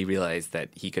there that he realized that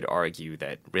he could argue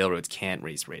that railroads can't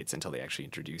raise rates until they actually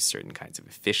introduce certain kinds of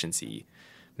efficiency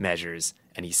measures.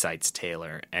 And he cites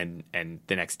Taylor, and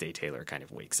the next day Taylor kind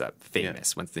of wakes up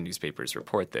famous once the newspapers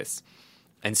report this,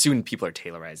 and soon people are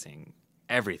Taylorizing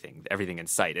everything in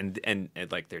sight, and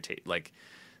like they're like.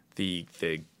 The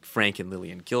Frank and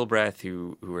Lillian Gilbreth,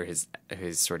 who were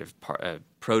his sort of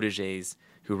proteges,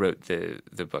 who wrote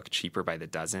the book Cheaper by the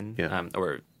Dozen,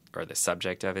 or the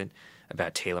subject of it,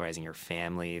 about Taylorizing your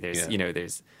family.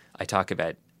 I talk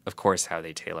about, of course, how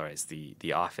they Taylorize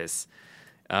the office.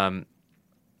 The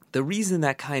reason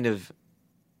that kind of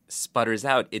sputters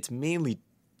out, it's mainly,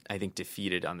 I think,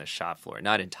 defeated on the shop floor,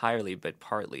 not entirely, but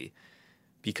partly,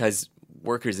 because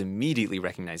workers immediately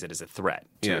recognize it as a threat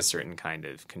to a certain kind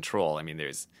of control. I mean,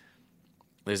 there's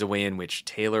a way in which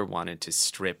Taylor wanted to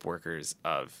strip workers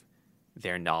of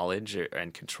their knowledge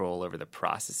and control over the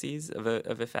processes of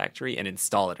a factory and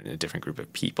install it in a different group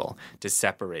of people to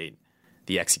separate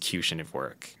the execution of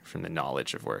work from the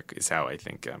knowledge of work, is how I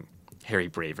think Harry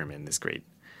Braverman, this great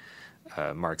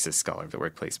Marxist scholar of the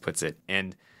workplace, puts it.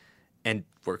 And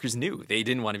workers knew they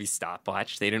didn't want to be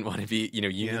stopwatched. They didn't want to be,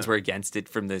 unions were against it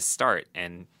from the start.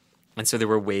 And so there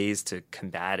were ways to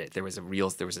combat it. There was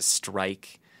a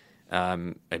strike,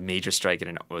 a major strike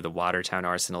at the Watertown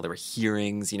Arsenal. There were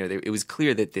hearings. It was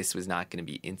clear that this was not going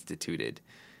to be instituted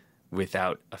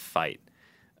without a fight.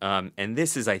 And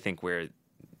this is, I think, where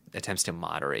attempts to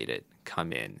moderate it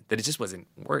come in. That it just wasn't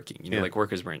working. Like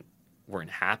workers weren't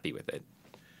happy with it.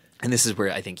 And this is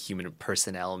where I think human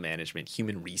personnel management,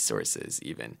 human resources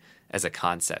even, as a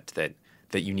concept, that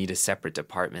you need a separate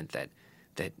department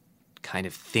that kind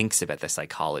of thinks about the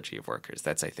psychology of workers.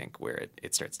 That's, I think, where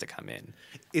it starts to come in.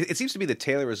 It seems to me that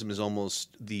Taylorism is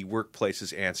almost the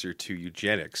workplace's answer to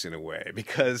eugenics in a way,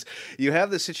 because you have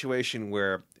this situation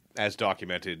where, as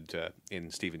documented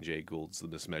in Stephen Jay Gould's The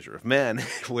Mismeasure of Men,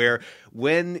 where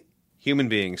when human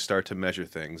beings start to measure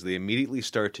things, they immediately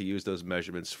start to use those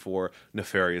measurements for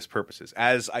nefarious purposes,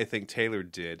 as I think Taylor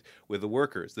did with the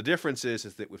workers. The difference is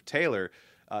that with Taylor,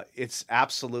 it's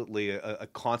absolutely a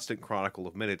constant chronicle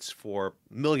of minutes for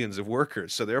millions of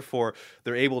workers. So therefore,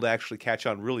 they're able to actually catch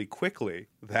on really quickly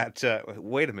that,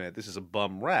 wait a minute, this is a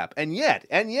bum rap. And yet,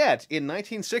 in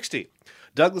 1960,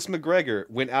 Douglas McGregor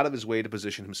went out of his way to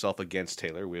position himself against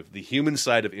Taylor with the human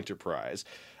side of enterprise.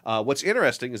 What's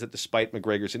interesting is that despite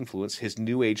McGregor's influence, his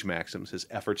New Age maxims, his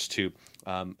efforts to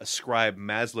ascribe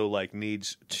Maslow-like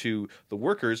needs to the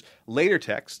workers, later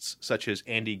texts, such as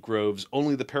Andy Grove's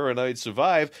Only the Paranoid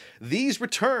Survive, these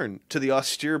return to the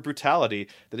austere brutality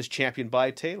that is championed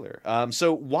by Taylor.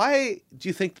 So why do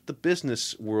you think that the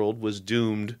business world was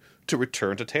doomed to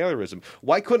return to Taylorism?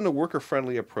 Why couldn't a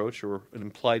worker-friendly approach or an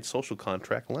implied social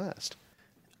contract last?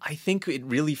 I think it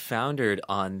really foundered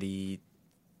on the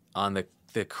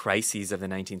crises of the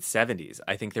 1970s.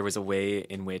 I think there was a way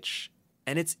in which,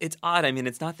 and it's odd. I mean,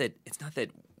 it's not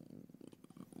that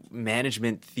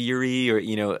management theory,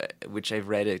 or which I've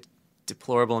read a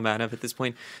deplorable amount of at this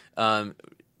point.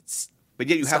 But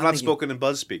yet you have not spoken in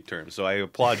BuzzSpeak terms, so I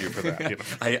applaud you for that.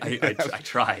 I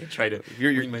try to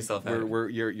bring myself out.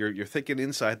 You're thinking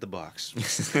inside the box,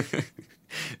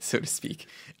 so to speak.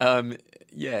 It's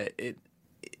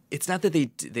not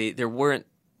that there weren't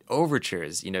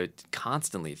overtures,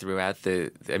 constantly throughout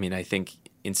I think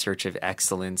In Search of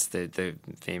Excellence, the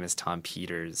famous Tom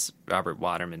Peters, Robert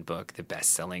Waterman book, the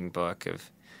best-selling book of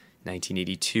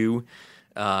 1982.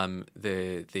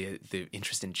 The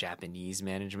interest in Japanese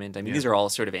management. I mean, these are all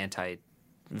sort of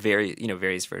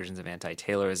various versions of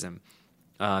anti-Taylorism.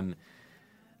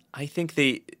 I think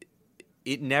they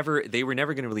were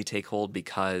never going to really take hold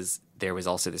because there was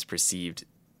also this perceived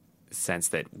sense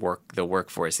that the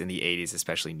workforce in the 80s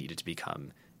especially needed to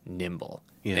become nimble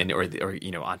and or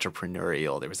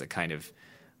entrepreneurial. There was a kind of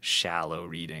shallow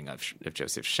reading of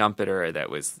Joseph Schumpeter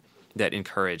that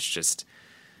encouraged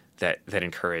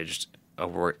a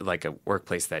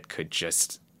workplace that could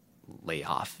just lay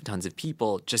off tons of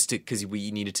people just because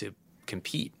we needed to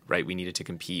compete, right? We needed to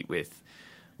compete with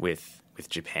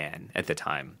Japan at the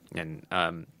time, and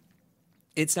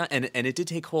it's not, and it did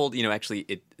take hold.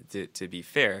 Actually, to be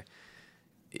fair,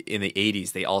 in the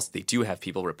 80s, they do have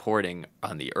people reporting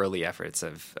on the early efforts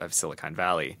of Silicon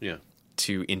Valley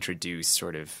to introduce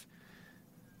sort of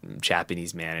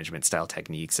Japanese management style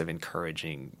techniques of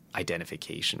encouraging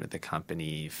identification with the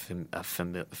company,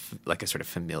 like a sort of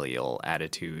familial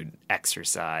attitude,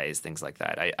 exercise, things like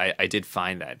that. I did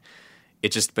find that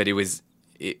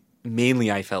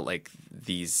mainly I felt like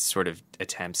these sort of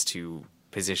attempts to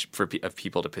of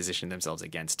people to position themselves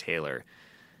against Taylor,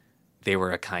 they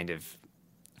were a kind of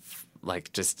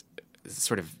like just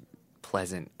sort of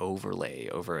pleasant overlay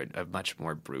over a much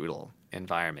more brutal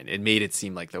environment. It made it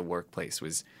seem like the workplace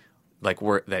was like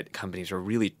that companies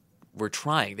were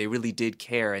trying. They really did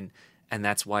care, and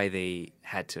that's why they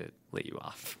had to lay you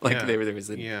off. There was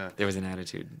an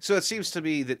attitude. So it seems to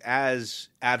me that as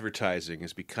advertising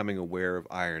is becoming aware of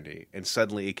irony, and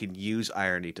suddenly it can use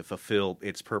irony to fulfill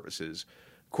its purposes,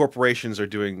 corporations are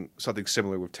doing something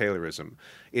similar with Taylorism.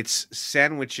 It's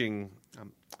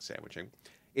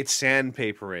it's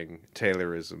sandpapering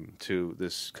Taylorism to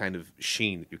this kind of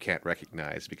sheen that you can't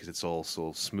recognize because it's all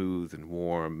so smooth and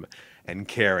warm and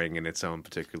caring in its own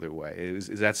particular way. Is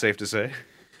that safe to say?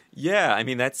 Yeah, I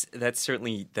mean that's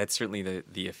certainly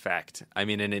the effect. I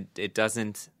mean, and it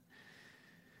doesn't.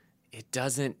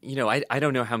 I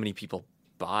don't know how many people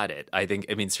bought it. I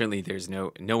mean certainly there's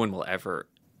no one will ever.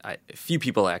 Few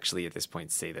people actually at this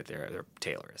point say that they're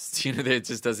Taylorists. It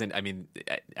just doesn't. I mean,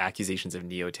 accusations of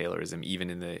neo-Taylorism,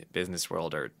 even in the business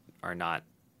world, are not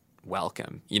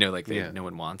welcome. No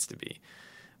one wants to be.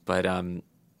 But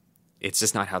it's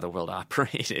just not how the world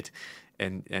operated,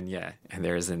 and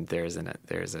there's a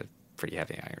pretty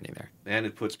heavy irony there. And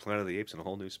it puts Planet of the Apes in a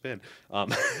whole new spin.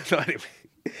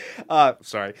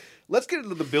 Sorry. Let's get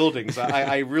into the buildings.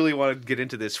 I really want to get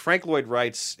into this. Frank Lloyd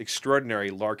Wright's extraordinary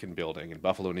Larkin building in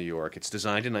Buffalo, New York. It's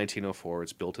designed in 1904.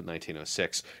 It's built in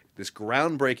 1906. This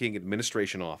groundbreaking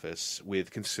administration office with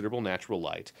considerable natural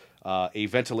light, a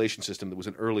ventilation system that was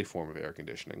an early form of air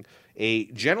conditioning, a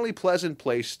generally pleasant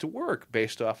place to work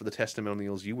based off of the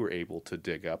testimonials you were able to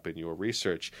dig up in your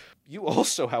research. You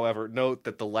also, however, note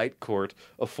that the light court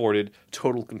afforded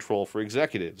total control for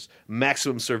executives,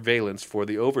 maximum surveillance for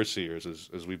the overseers,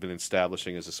 as we've been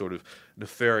establishing as a sort of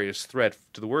nefarious threat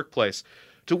to the workplace.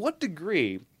 To what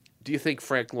degree do you think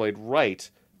Frank Lloyd Wright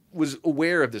was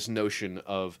aware of this notion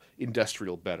of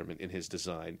industrial betterment in his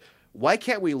design? Why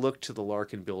can't we look to the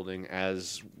Larkin building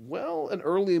as, well, an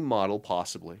early model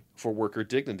possibly for worker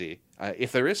dignity,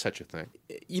 if there is such a thing?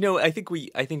 I think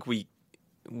we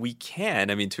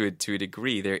can. I mean, to a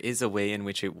degree, there is a way in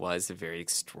which it was a very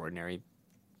extraordinary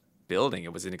building.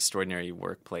 It was an extraordinary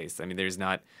workplace. I mean, there's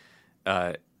not.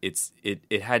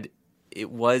 It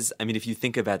was. I mean, if you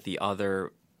think about the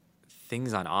other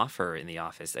things on offer in the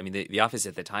office, I mean, the office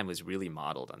at the time was really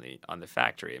modeled on the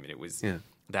factory. I mean, it was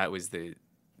that was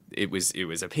it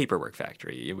was a paperwork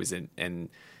factory. It was and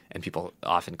people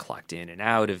often clocked in and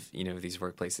out of these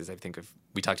workplaces. I think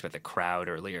we talked about the crowd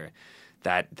earlier.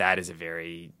 That is a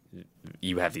very,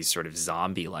 you have these sort of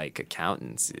zombie-like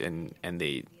accountants, and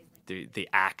they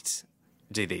act.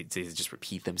 They just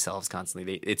repeat themselves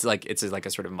constantly. It's like a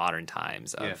sort of modern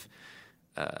times of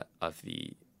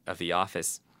the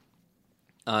office.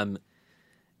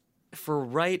 For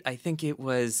Wright, I think it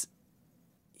was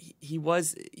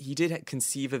he did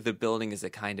conceive of the building as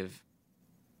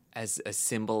as a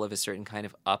symbol of a certain kind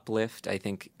of uplift. I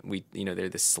think there are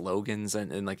the slogans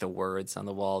and like the words on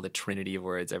the wall, the trinity of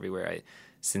words everywhere.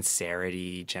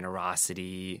 Sincerity,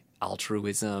 generosity,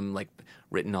 altruism, like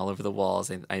written all over the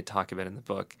walls. I talk about it in the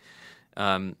book.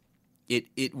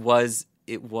 It was.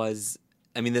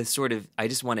 I mean, the sort of. I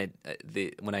just wanted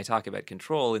when I talk about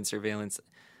control and surveillance,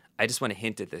 I just want to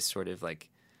hint at this sort of like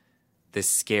this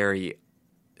scary,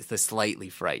 the slightly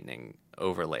frightening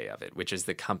overlay of it, which is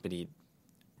the company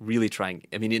really trying.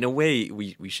 I mean, in a way,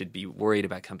 we should be worried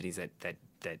about companies that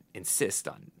insist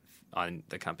on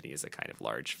the company as a kind of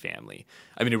large family.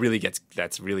 I mean,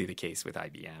 that's really the case with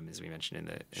IBM, as we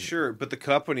mentioned Sure, but the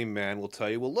company man will tell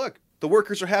you, well, look, the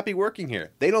workers are happy working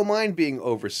here. They don't mind being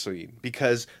overseen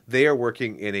because they are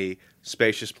working in a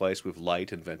spacious place with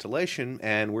light and ventilation,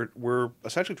 and we're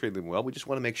essentially treating them well. We just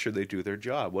want to make sure they do their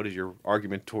job. What is your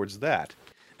argument towards that?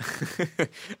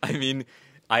 I mean,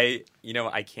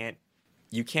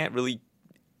 you can't really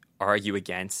argue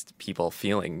against people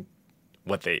feeling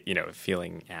what they,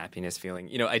 feeling happiness, feeling,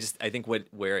 I think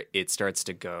where it starts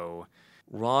to go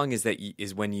wrong is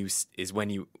when you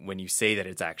say that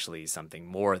it's actually something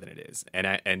more than it is.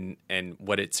 And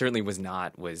what it certainly was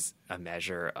not was a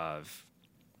measure of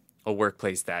a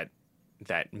workplace that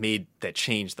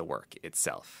changed the work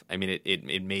itself. I mean,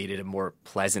 it made it a more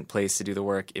pleasant place to do the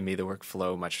work. It made the work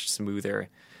flow much smoother.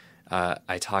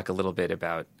 I talk a little bit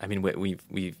about, I mean,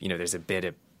 we've there's a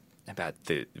bit about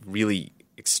the really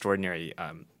extraordinary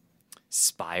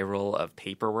spiral of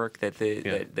paperwork that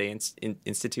they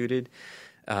instituted,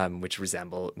 which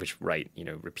Wright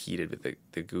repeated with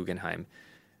the Guggenheim.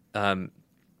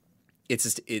 It's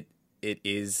just it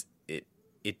is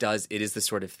the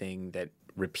sort of thing that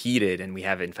repeated, and we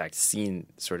have in fact seen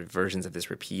sort of versions of this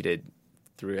repeated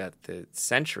throughout the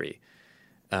century.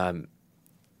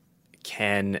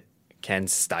 Can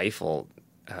stifle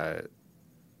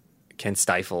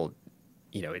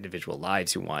individual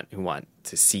lives who want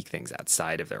to seek things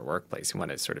outside of their workplace, who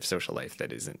want a sort of social life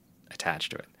that isn't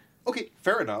attached to it. Okay,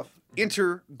 fair enough.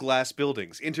 Enter glass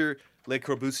buildings. Enter Le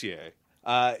Corbusier.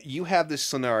 You have this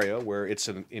scenario where it's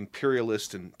an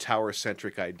imperialist and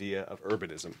tower-centric idea of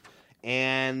urbanism.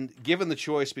 And given the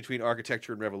choice between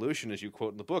architecture and revolution, as you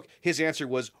quote in the book, his answer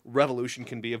was revolution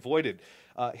can be avoided.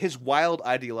 His wild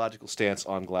ideological stance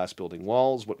on glass building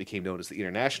walls, what became known as the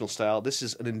international style, this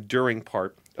is an enduring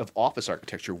part of office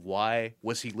architecture. Why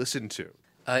was he listened to?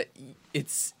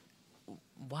 It's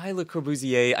why Le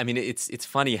Corbusier. I mean, it's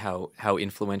funny how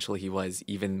influential he was,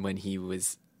 even when he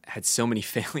had so many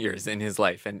failures in his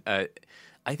life. And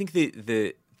I think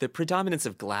the predominance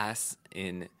of glass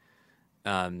in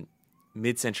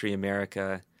mid-century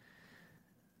America,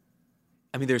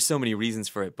 I mean, there's so many reasons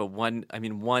for it, but one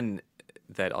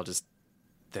that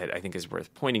I think is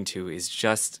worth pointing to is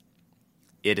just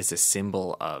it is a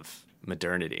symbol of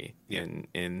modernity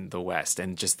in the West,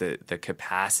 and just the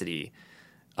capacity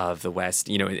of the West,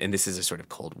 and this is a sort of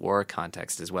Cold War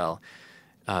context as well,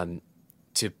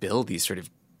 to build these sort of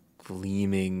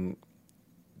gleaming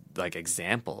like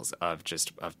examples of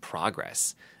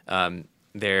progress.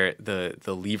 The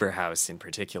Lever House in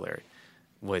particular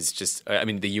was just, I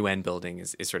mean, the UN building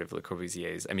is sort of Le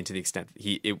Corbusier's. I mean, to the extent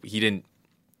he didn't,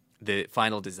 the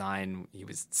final design, he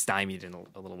was stymied in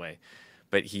a little way,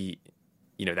 but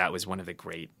that was one of the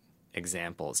great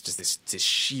examples, just this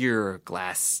sheer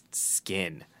glass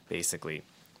skin, basically,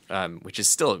 which is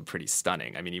still pretty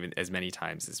stunning. I mean, even as many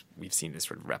times as we've seen this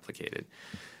sort of replicated.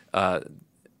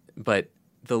 But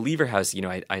the Lever House, when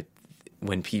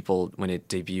it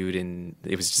debuted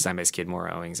it was designed by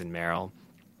Skidmore, Owings, and Merrill.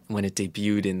 When it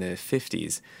debuted in the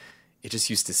 50s, it just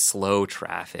used to slow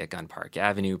traffic on Park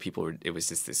Avenue. It was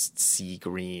just this sea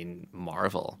green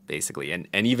marvel, basically. And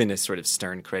even a sort of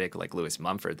stern critic like Lewis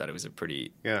Mumford thought it was a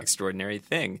pretty extraordinary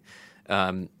thing.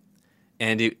 And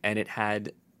it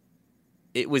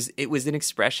was an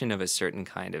expression of a certain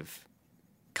kind of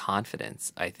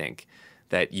confidence, I think,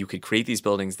 that you could create these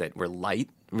buildings that were light,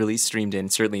 really streamed in.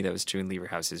 Certainly that was true in Lever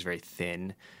House. It was very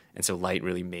thin, and so light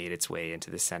really made its way into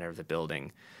the center of the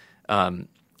building.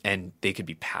 and they could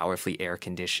be powerfully air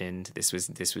conditioned. This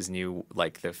was new,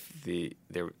 like their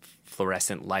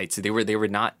fluorescent lights. They were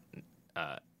not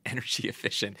energy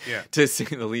efficient, to say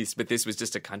the least. But this was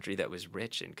just a country that was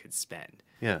rich and could spend.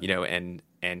 Yeah.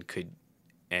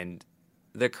 And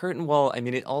the curtain wall. I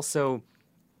mean, it also,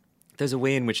 there's a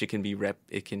way in which it can be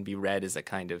read as a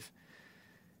kind of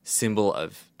symbol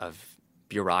of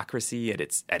bureaucracy at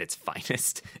its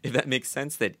finest, if that makes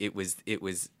sense. That it was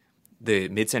the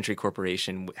mid-century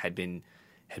corporation had been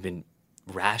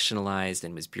rationalized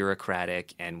and was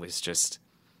bureaucratic and was just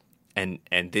and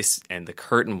the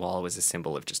curtain wall was a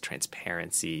symbol of just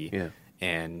transparency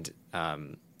and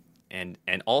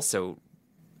also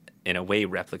in a way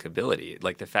replicability.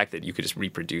 Like the fact that you could just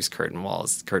reproduce curtain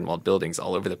walled buildings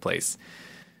all over the place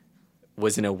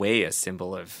was in a way a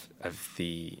symbol of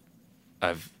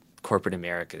corporate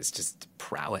America's just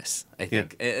prowess. I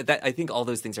think I think all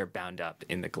those things are bound up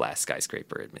in the glass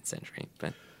skyscraper at mid-century.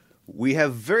 But we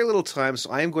have very little time, so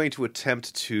I am going to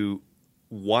attempt to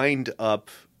wind up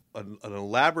an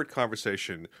elaborate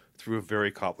conversation through a very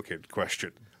complicated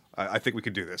question. I think we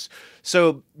can do this.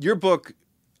 So your book,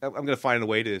 I'm going to find a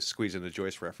way to squeeze in the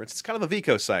Joyce reference. It's kind of a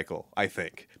Vico cycle, I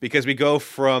think, because we go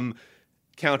from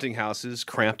counting houses,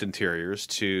 cramped interiors,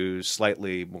 to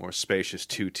slightly more spacious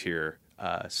two-tier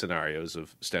scenarios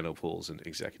of steno pools and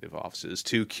executive offices,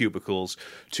 to cubicles,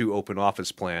 to open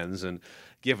office plans. And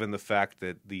given the fact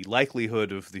that the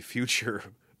likelihood of the future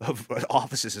of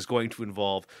offices is going to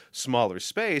involve smaller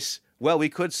space, well, we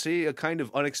could see a kind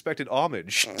of unexpected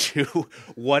homage to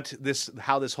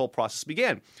how this whole process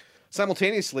began.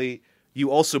 Simultaneously, you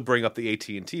also bring up the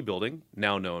AT&T building,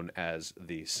 now known as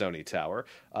the Sony Tower.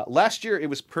 Last year,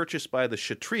 it was purchased by the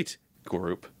Shatreat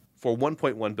Group for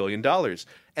 $1.1 billion,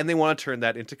 and they want to turn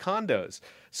that into condos.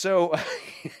 So,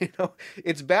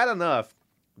 it's bad enough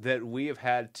that we have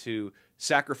had to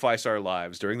sacrifice our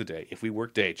lives during the day, if we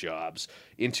work day jobs,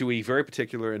 into a very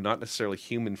particular and not necessarily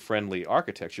human-friendly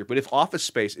architecture. But if office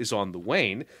space is on the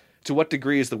wane, to what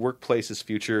degree is the workplace's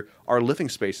future our living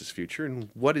space's future, and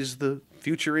what is the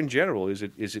future in general? Is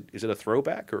it a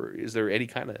throwback, or is there any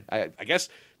kind of... I guess,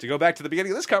 to go back to the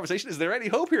beginning of this conversation, is there any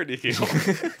hope here, Nikil?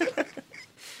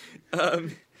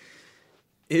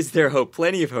 Is there hope?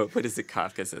 Plenty of hope. What is it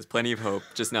Kafka says? Plenty of hope,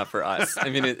 just not for us. I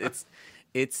mean,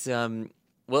 it's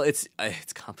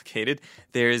complicated.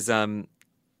 There's the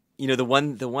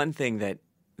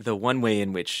one way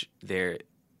in which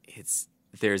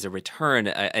there's a return,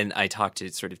 and I talked to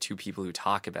sort of two people who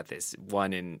talk about this.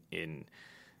 One in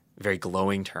very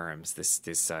glowing terms,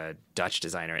 this Dutch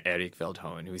designer Erik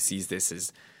Veldhoen, who sees this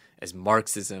as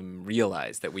Marxism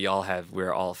realized, that we're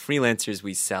all freelancers,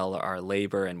 we sell our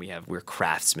labor, and we're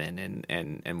craftsmen,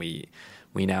 and we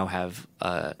now have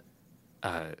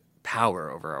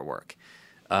power over our work,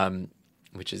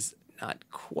 which is not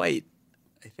quite,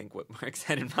 I think, what Marx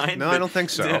had in mind. No, I don't think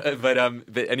so. But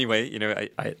anyway,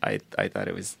 I thought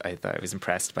I was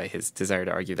impressed by his desire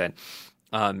to argue that.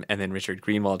 And then Richard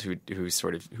Greenwald,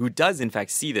 who does in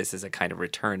fact see this as a kind of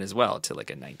return as well to like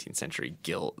a 19th century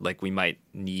guild. Like we might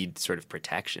need sort of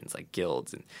protections like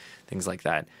guilds and things like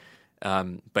that.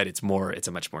 But it's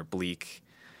a much more bleak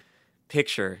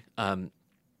picture. I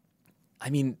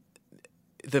mean,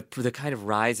 the kind of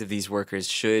rise of these workers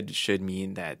should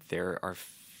mean that there are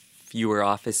fewer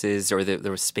offices, or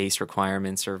the space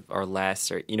requirements are less,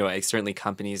 or certainly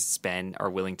companies are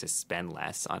willing to spend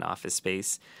less on office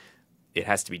space. It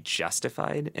has to be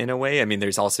justified in a way. I mean,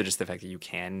 there's also just the fact that you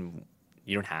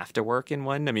don't have to work in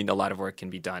one. I mean, a lot of work can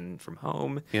be done from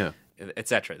home, et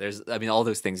cetera. All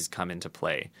those things come into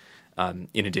play,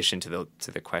 in addition to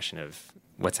the question of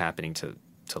what's happening to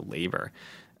labor,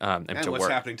 and to what's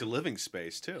work. happening to living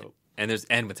space too. And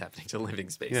what's happening to living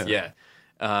space. Yeah.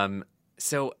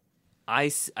 So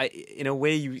I in a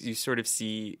way you sort of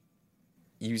see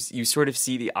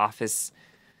the office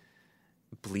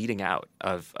bleeding out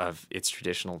of its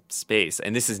traditional space.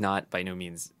 And this is not by no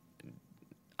means,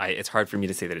 it's hard for me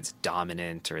to say that it's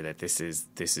dominant or that this is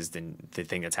the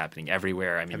thing that's happening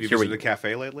everywhere. I mean, have you visited a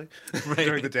cafe lately? Right.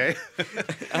 During the day?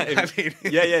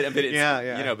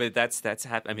 But that's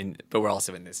happening. I mean, but we're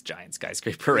also in this giant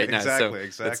skyscraper right now, so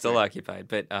it's still occupied.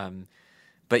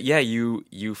 But yeah,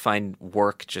 you find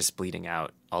work just bleeding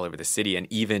out all over the city. And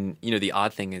even, the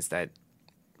odd thing is that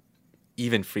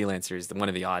even freelancers, one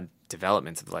of the odd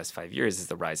developments of the last 5 years is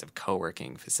the rise of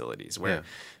co-working facilities where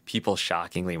people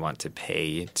shockingly want to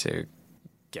pay to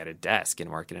get a desk and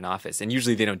work in an office. And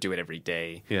usually they don't do it every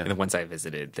day. Yeah. And the ones I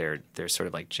visited, they're sort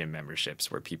of like gym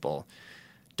memberships where people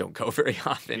don't go very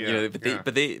often.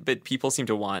 But people seem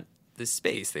to want this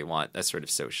space. They want a sort of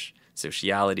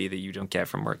sociality that you don't get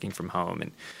from working from home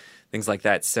and things like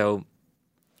that. So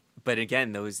but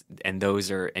again, those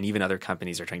are, and even other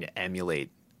companies are trying to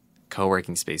emulate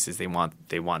co-working spaces. They want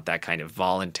that kind of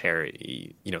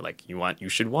voluntary, like you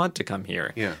should want to come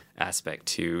here aspect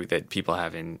too that people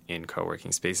have in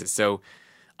co-working spaces. So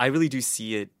I really do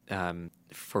see it,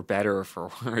 for better or for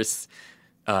worse,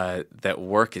 that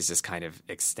work is just kind of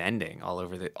extending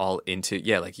all into,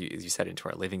 like you said, into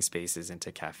our living spaces,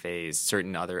 into cafes.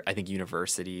 Certain other, I think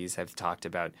universities have talked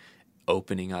about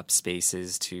opening up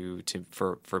spaces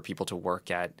for people to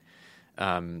work at,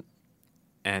 and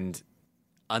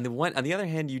on the other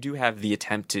hand, you do have the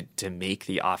attempt to make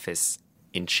the office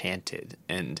enchanted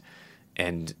and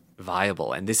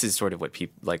viable, and this is sort of what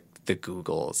people like the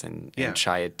Googles and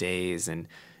Chiat Days and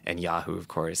Yahoo, of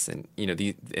course, and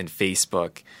and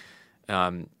Facebook,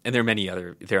 and there are many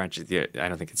other. There aren't. I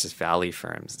don't think it's just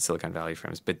Silicon Valley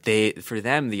firms, but for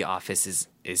them the office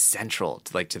is central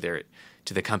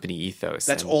to the company ethos.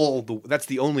 That's that's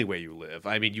the only way you live.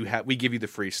 I mean, we give you the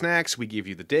free snacks, we give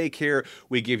you the daycare,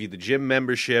 we give you the gym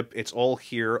membership. It's all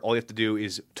here. All you have to do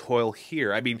is toil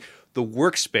here. I mean, the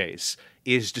workspace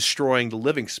is destroying the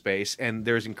living space, and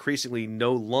there's increasingly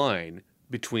no line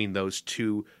between those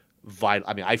two vital.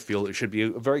 I mean, I feel it should be a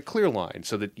very clear line,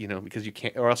 so that because you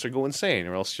can't, or else you'll go insane,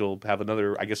 or else you'll have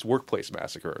another, I guess, workplace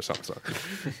massacre or something.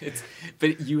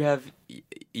 But you have,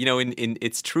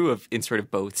 it's true in sort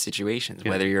of both situations.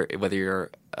 Whether you're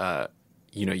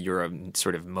you're a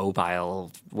sort of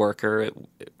mobile worker,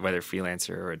 whether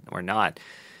freelancer or not.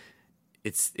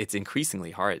 It's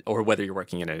increasingly hard, or whether you're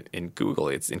working in Google,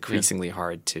 it's increasingly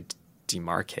hard to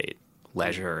demarcate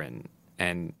leisure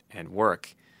and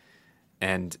work,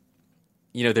 and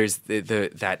there's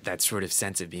that sort of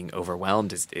sense of being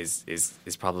overwhelmed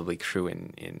is probably true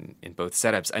in both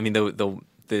setups. I mean,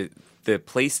 the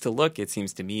place to look, it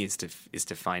seems to me, is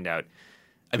to find out.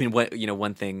 I mean,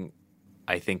 one thing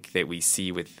I think that we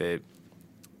see with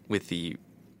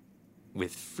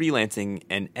freelancing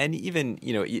and even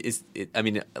I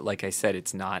mean, like I said,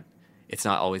 it's not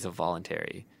always a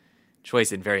voluntary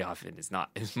choice, and very often it's not.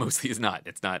 It mostly is not.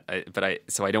 It's not.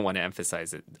 So I don't want to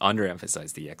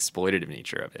underemphasize the exploitative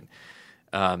nature of it.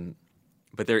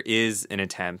 But there is an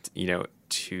attempt,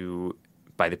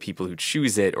 by the people who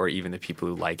choose it, or even the people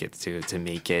who like it, to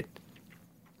make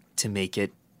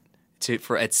it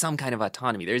for at some kind of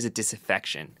autonomy. There's a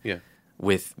disaffection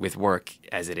with work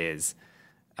as it is.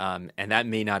 And that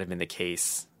may not have been the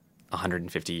case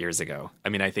 150 years ago. I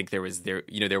mean, I think there was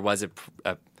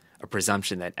a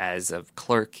presumption that as a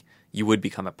clerk you would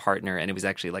become a partner, and it was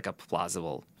actually like a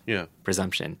plausible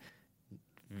presumption.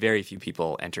 Very few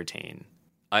people entertain.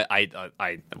 I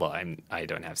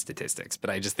don't have statistics, but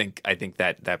I think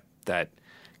that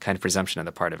kind of presumption on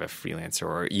the part of a freelancer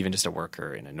or even just a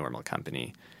worker in a normal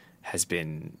company has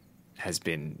been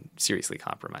seriously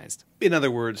compromised. In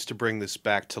other words, to bring this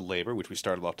back to labor, which we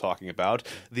started off talking about,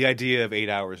 the idea of 8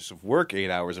 hours of work, 8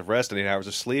 hours of rest, and 8 hours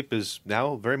of sleep is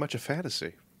now very much a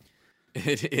fantasy.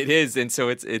 It is, and so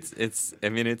it's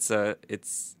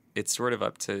sort of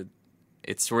up to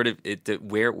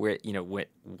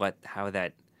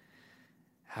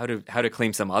how to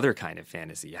claim some other kind of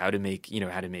fantasy, how to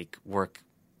make work.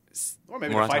 Or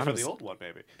maybe to fight for the old one,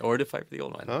 Or to fight for the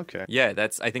old one. Okay. Yeah,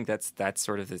 I think that's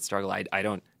sort of the struggle.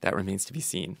 That remains to be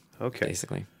seen. Okay.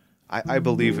 Basically. I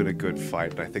believe in a good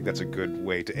fight, and I think that's a good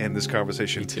way to end this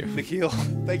conversation. Me too. Nikil,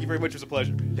 thank you very much. It was a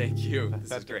pleasure. Thank you.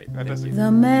 This is great. The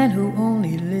man who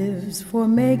only lives for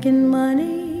making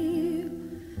money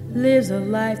lives a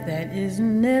life that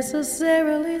isn't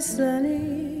necessarily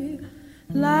sunny.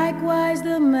 Likewise,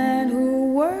 the man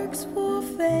who works for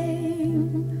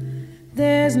fame,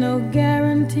 there's no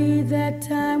guarantee that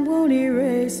time won't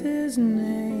erase his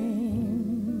name.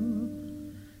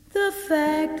 The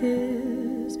fact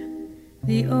is,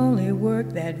 the only work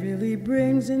that really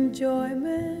brings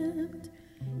enjoyment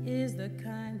is the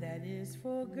kind that is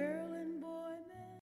for girl